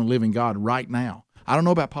one and only living God right now. I don't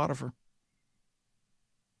know about Potiphar.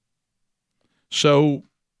 So,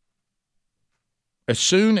 as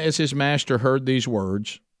soon as his master heard these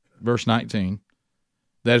words, verse 19,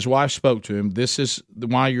 that his wife spoke to him, this is the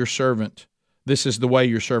way your servant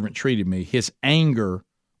treated me. His anger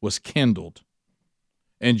was kindled.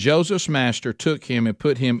 And Joseph's master took him and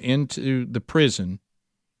put him into the prison,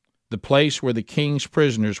 the place where the king's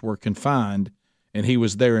prisoners were confined, and he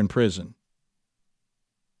was there in prison.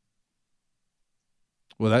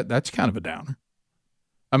 Well, that's kind of a downer.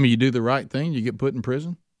 I mean, you do the right thing, you get put in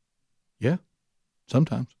prison? Yeah,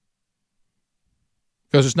 sometimes.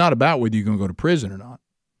 Because it's not about whether you're going to go to prison or not.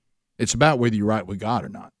 It's about whether you're right with God or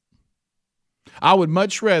not. I would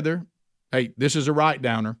much rather, hey, this is a right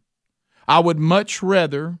downer, I would much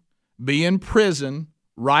rather be in prison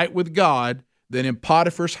right with God than in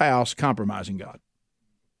Potiphar's house compromising God.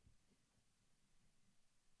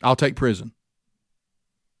 I'll take prison.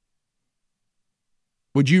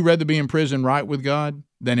 Would you rather be in prison right with God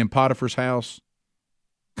than in Potiphar's house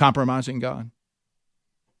compromising God?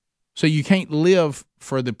 So you can't live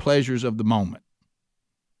for the pleasures of the moment.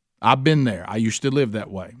 I've been there. I used to live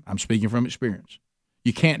that way. I'm speaking from experience.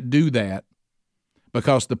 You can't do that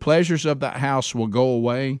because the pleasures of that house will go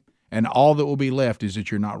away, and all that will be left is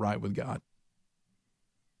that you're not right with God.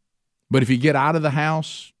 But if you get out of the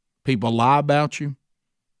house, people lie about you,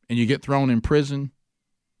 and you get thrown in prison,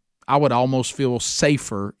 I would almost feel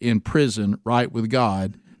safer in prison right with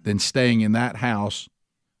God than staying in that house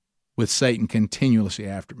with Satan continuously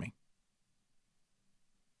after me.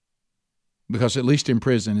 Because at least in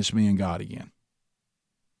prison, it's me and God again.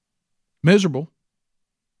 Miserable,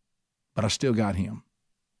 but I still got him.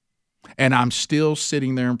 And I'm still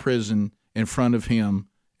sitting there in prison in front of him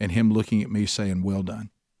and him looking at me saying, well done.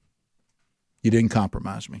 You didn't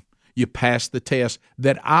compromise me. You passed the test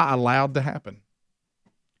that I allowed to happen.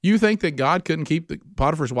 You think that God couldn't keep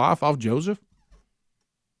Potiphar's wife off Joseph?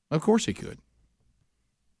 Of course he could.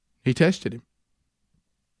 He tested him.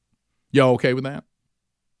 Y'all okay with that?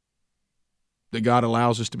 That God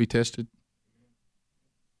allows us to be tested?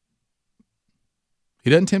 He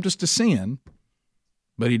doesn't tempt us to sin,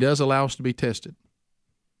 but he does allow us to be tested.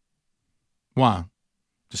 Why?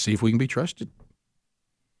 To see if we can be trusted.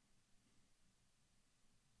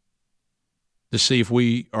 To see if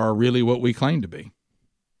we are really what we claim to be.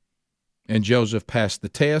 And Joseph passed the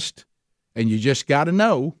test, and you just got to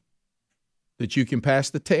know that you can pass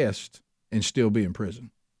the test and still be in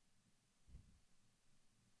prison.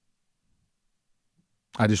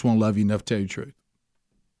 I just want to love you enough to tell you the truth.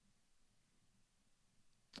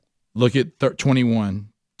 Look at 21,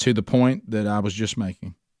 to the point that I was just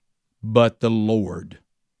making. But the Lord.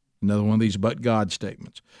 Another one of these but God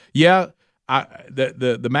statements. Yeah,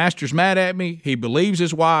 the master's mad at me. He believes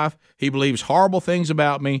his wife. He believes horrible things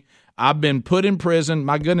about me. I've been put in prison.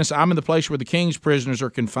 My goodness, I'm in the place where the king's prisoners are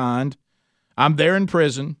confined. I'm there in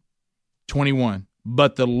prison. 21.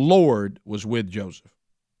 But the Lord was with Joseph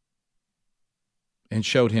and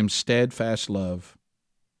showed him steadfast love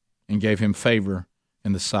and gave him favor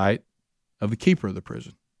in the sight of the keeper of the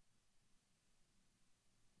prison.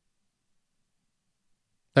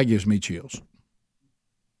 That gives me chills.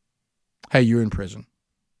 Hey, you're in prison,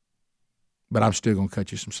 but I'm still going to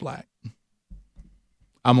cut you some slack.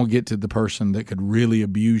 I'm going to get to the person that could really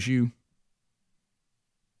abuse you,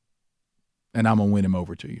 and I'm going to win him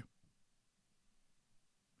over to you.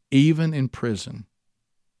 Even in prison,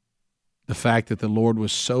 the fact that the Lord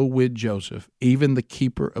was so with Joseph, even the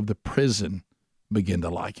keeper of the prison began to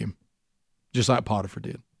like him, just like Potiphar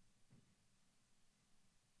did.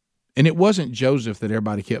 And it wasn't Joseph that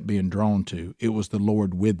everybody kept being drawn to. It was the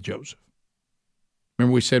Lord with Joseph.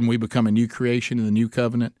 Remember we said when we become a new creation in the new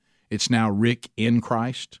covenant, it's now Rick in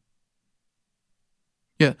Christ?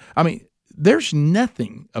 Yeah, I mean, there's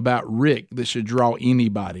nothing about Rick that should draw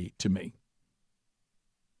anybody to me.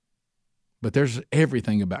 But there's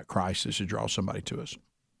everything about Christ that should draw somebody to us.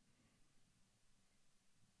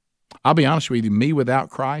 I'll be honest with you, me without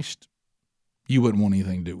Christ, you wouldn't want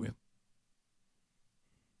anything to do with.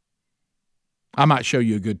 I might show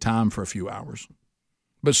you a good time for a few hours,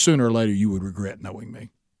 but sooner or later you would regret knowing me.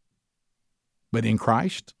 But in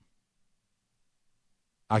Christ,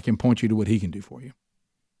 I can point you to what he can do for you.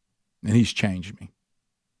 And he's changed me.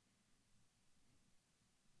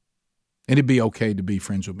 And it'd be okay to be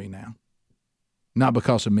friends with me now. Not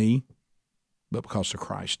because of me, but because of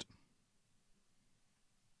Christ.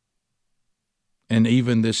 And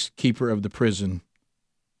even this keeper of the prison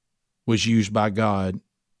was used by God,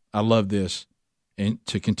 I love this, and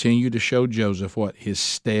to continue to show Joseph what? His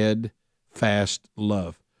steadfast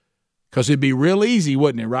love. Because it'd be real easy,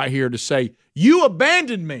 wouldn't it, right here to say, you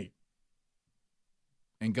abandoned me.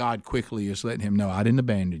 And God quickly is letting him know, I didn't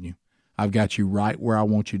abandon you. I've got you right where I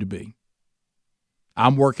want you to be.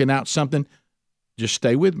 I'm working out something. Just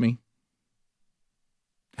stay with me.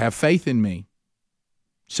 Have faith in me.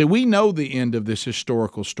 See, we know the end of this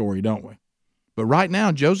historical story, don't we? But right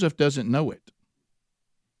now, Joseph doesn't know it.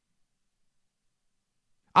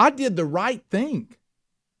 I did the right thing,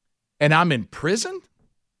 and I'm in prison?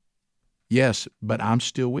 Yes, but I'm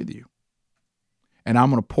still with you. and I'm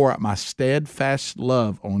going to pour out my steadfast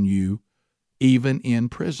love on you even in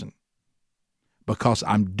prison because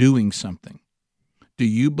I'm doing something. Do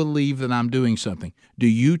you believe that I'm doing something? Do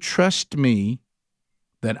you trust me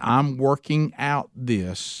that I'm working out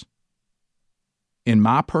this in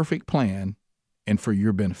my perfect plan and for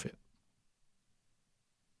your benefit?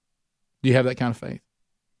 Do you have that kind of faith?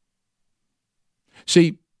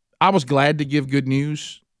 See, I was glad to give good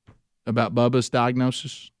news about Bubba's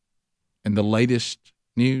diagnosis and the latest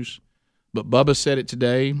news, but Bubba said it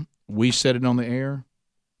today. We said it on the air.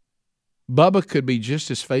 Bubba could be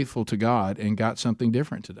just as faithful to God and got something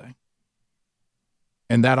different today.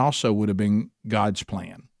 And that also would have been God's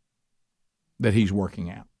plan that he's working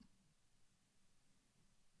out.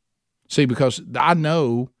 See, because I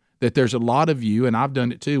know that there's a lot of you, and I've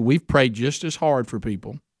done it too, we've prayed just as hard for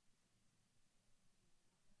people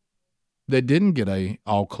that didn't get a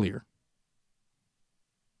all clear.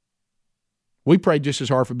 We prayed just as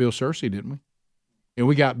hard for Bill Searcy, didn't we? And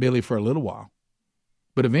we got Billy for a little while.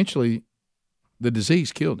 But eventually, the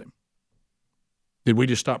disease killed him. Did we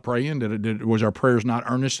just stop praying? Was our prayers not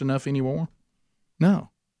earnest enough anymore?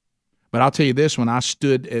 No. But I'll tell you this, when I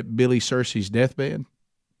stood at Billy Searcy's deathbed,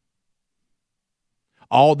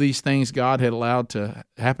 all these things God had allowed to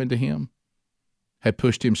happen to him had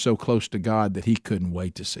pushed him so close to God that he couldn't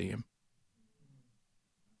wait to see him.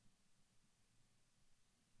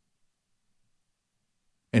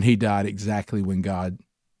 And he died exactly when God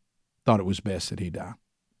thought it was best that he die.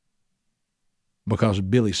 Because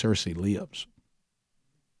Billy Searcy lives.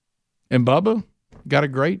 And Bubba got a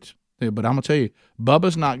great, but I'm going to tell you,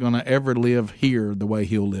 Bubba's not going to ever live here the way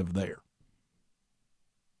he'll live there.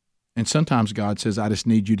 And sometimes God says, I just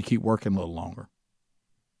need you to keep working a little longer.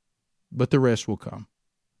 But the rest will come.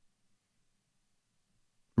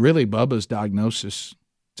 Really, Bubba's diagnosis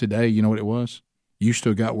today, you know what it was? You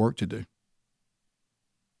still got work to do.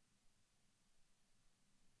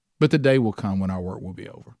 But the day will come when our work will be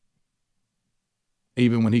over.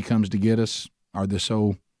 Even when he comes to get us, or this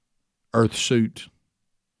old earth suit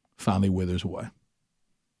finally withers away.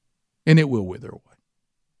 And it will wither away.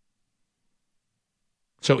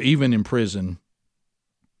 So even in prison,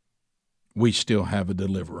 we still have a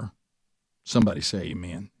deliverer. Somebody say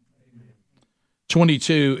amen.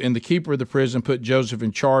 22, and the keeper of the prison put Joseph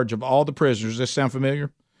in charge of all the prisoners, does this sound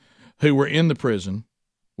familiar? Who were in the prison.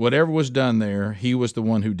 Whatever was done there, he was the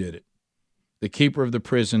one who did it. The keeper of the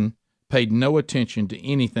prison paid no attention to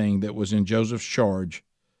anything that was in Joseph's charge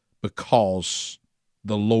because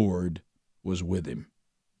the Lord was with him.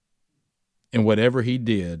 And whatever he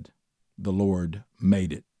did, the Lord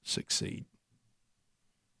made it succeed.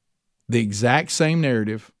 The exact same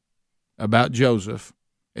narrative about Joseph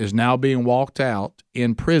is now being walked out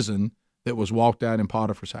in prison that was walked out in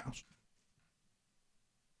Potiphar's house.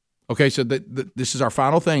 Okay, so this is our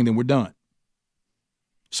final thing, then we're done.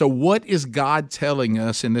 So what is God telling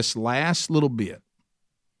us in this last little bit?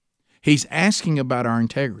 He's asking about our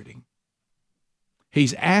integrity.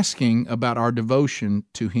 He's asking about our devotion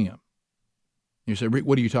to him. You say, Rick,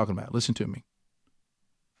 what are you talking about? Listen to me.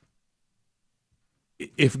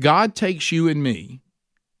 If God takes you and me,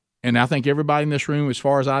 and I think everybody in this room, as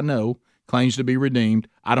far as I know, claims to be redeemed.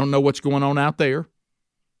 I don't know what's going on out there,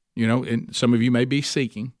 and some of you may be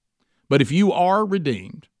seeking. But if you are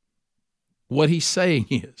redeemed, what he's saying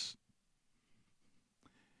is,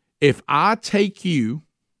 if I take you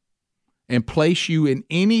and place you in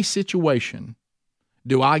any situation,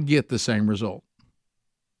 do I get the same result?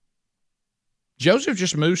 Joseph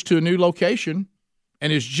just moves to a new location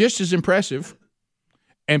and is just as impressive,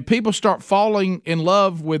 and people start falling in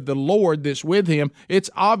love with the Lord that's with him. It's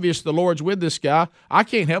obvious the Lord's with this guy. I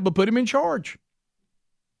can't help but put him in charge.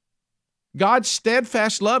 God's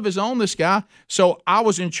steadfast love is on this guy. So I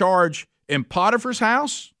was in charge in Potiphar's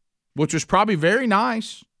house, which was probably very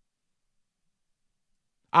nice.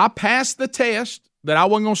 I passed the test that I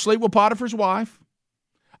wasn't going to sleep with Potiphar's wife.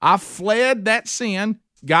 I fled that sin,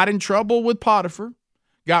 got in trouble with Potiphar,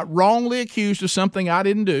 got wrongly accused of something I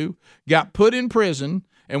didn't do, got put in prison,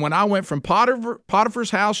 and when I went from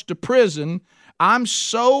Potiphar's house to prison, I'm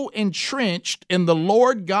so entrenched in the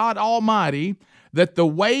Lord God Almighty that the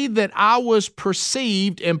way that I was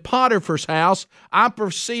perceived in Potiphar's house, I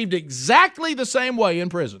perceived exactly the same way in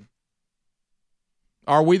prison.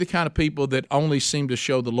 Are we the kind of people that only seem to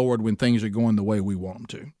show the Lord when things are going the way we want them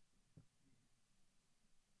to?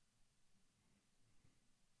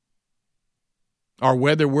 Or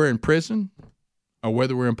whether we're in prison or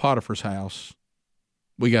whether we're in Potiphar's house,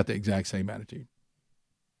 we got the exact same attitude.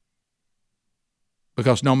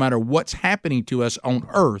 Because no matter what's happening to us on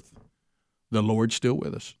earth, the Lord's still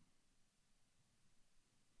with us.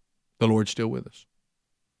 The Lord's still with us.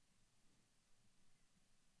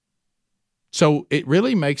 So it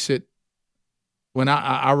really makes it, when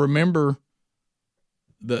I remember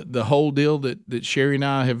the whole deal that Sherry and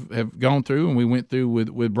I have gone through and we went through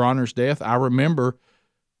with Bronner's death, I remember,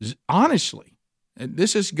 honestly, and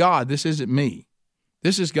this is God, this isn't me,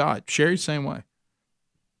 this is God. Sherry's the same way.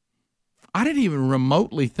 I didn't even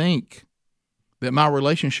remotely think that my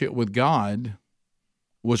relationship with God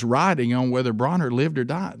was riding on whether Bronner lived or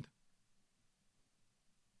died.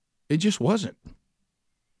 It just wasn't.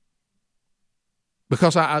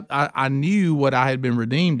 Because I knew what I had been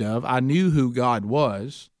redeemed of. I knew who God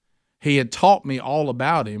was. He had taught me all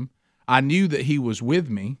about him. I knew that he was with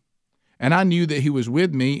me. And I knew that he was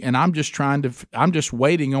with me, and I'm just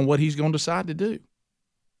waiting on what he's going to decide to do.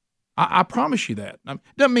 I promise you that.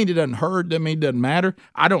 Doesn't mean it doesn't hurt. Doesn't mean it doesn't matter.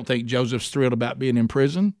 I don't think Joseph's thrilled about being in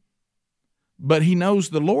prison. But he knows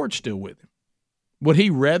the Lord's still with him. Would he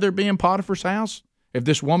rather be in Potiphar's house if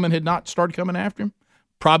this woman had not started coming after him?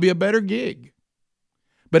 Probably a better gig.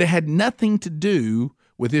 But it had nothing to do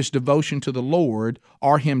with his devotion to the Lord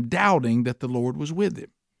or him doubting that the Lord was with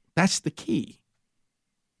him. That's the key.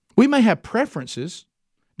 We may have preferences.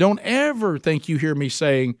 Don't ever think you hear me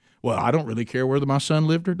saying, well, I don't really care whether my son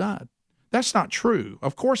lived or died. That's not true.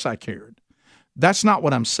 Of course I cared. That's not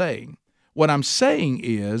what I'm saying. What I'm saying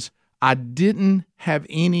is I didn't have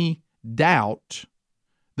any doubt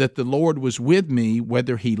that the Lord was with me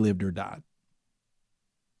whether he lived or died.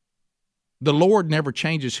 The Lord never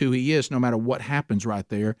changes who he is no matter what happens right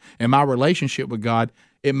there. And my relationship with God,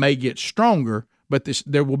 it may get stronger, but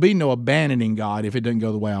there will be no abandoning God if it doesn't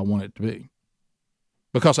go the way I want it to be,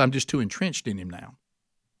 because I'm just too entrenched in him now.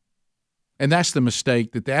 And that's the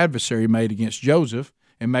mistake that the adversary made against Joseph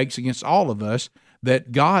and makes against all of us,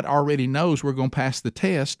 that God already knows we're going to pass the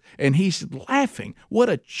test, and he's laughing. What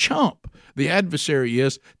a chump the adversary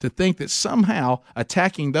is to think that somehow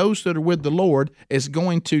attacking those that are with the Lord is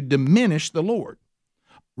going to diminish the Lord.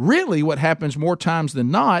 Really, what happens more times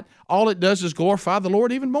than not, all it does is glorify the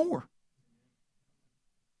Lord even more.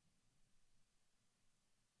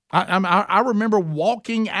 I remember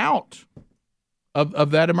walking out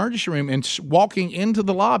of that emergency room and walking into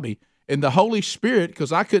the lobby, and the Holy Spirit,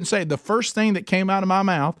 because I couldn't say it, the first thing that came out of my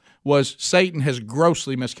mouth was, Satan has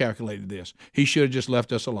grossly miscalculated this. He should have just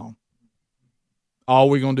left us alone. All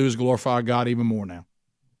we're going to do is glorify God even more now.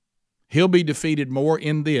 He'll be defeated more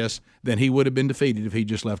in this than he would have been defeated if he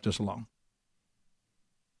just left us alone.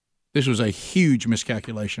 This was a huge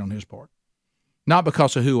miscalculation on his part. Not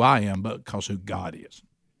because of who I am, but because of who God is.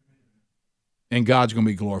 And God's going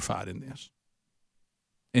to be glorified in this.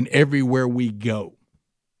 And everywhere we go,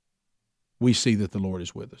 we see that the Lord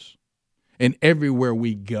is with us. And everywhere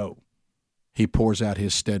we go, he pours out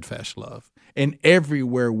his steadfast love. And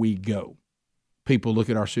everywhere we go, people look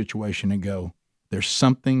at our situation and go, there's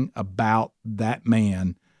something about that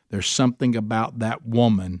man, there's something about that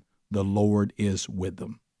woman, the Lord is with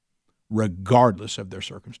them, regardless of their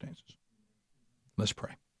circumstances. Let's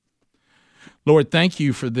pray. Lord, thank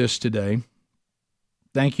you for this today.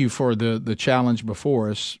 Thank you for the challenge before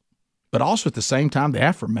us, but also at the same time, the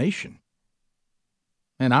affirmation.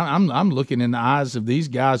 And I'm looking in the eyes of these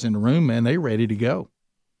guys in the room, man, they're ready to go.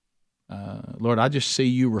 Lord, I just see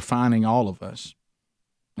you refining all of us.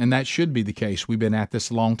 And that should be the case. We've been at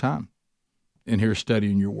this a long time in here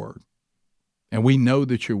studying your word. And we know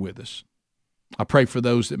that you're with us. I pray for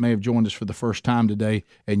those that may have joined us for the first time today,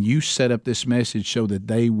 and you set up this message so that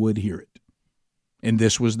they would hear it. And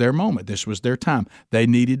this was their moment. This was their time. They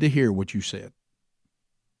needed to hear what you said.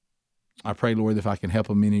 I pray, Lord, if I can help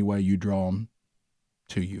them in any way, you draw them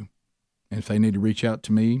to you. And if they need to reach out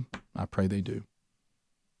to me, I pray they do.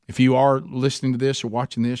 If you are listening to this or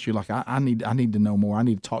watching this, you're like, I need to know more. I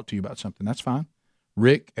need to talk to you about something. That's fine.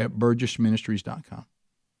 Rick@BurgessMinistries.com.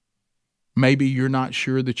 Maybe you're not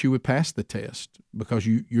sure that you would pass the test because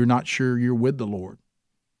you're not sure you're with the Lord.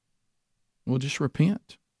 Well, just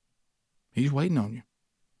repent. He's waiting on you.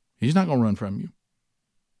 He's not going to run from you.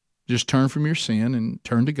 Just turn from your sin and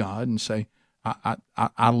turn to God and say,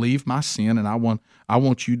 I leave my sin, and I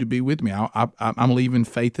want you to be with me. I'm leaving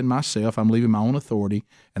faith in myself. I'm leaving my own authority,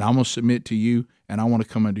 and I'm going to submit to you, and I want to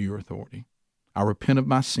come under your authority. I repent of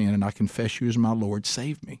my sin, and I confess you as my Lord.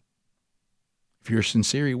 Save me. If you're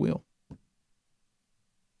sincere, he will.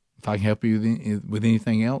 If I can help you with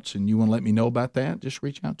anything else and you want to let me know about that, just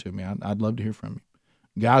reach out to me. I'd love to hear from you.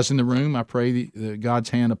 Guys in the room, I pray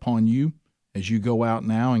God's hand upon you as you go out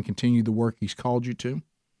now and continue the work he's called you to.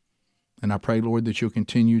 And I pray, Lord, that you'll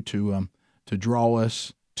continue to draw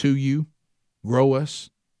us to you, grow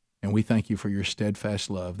us, and we thank you for your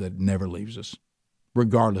steadfast love that never leaves us,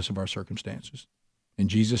 regardless of our circumstances. In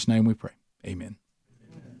Jesus' name we pray. Amen.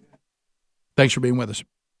 Thanks for being with us.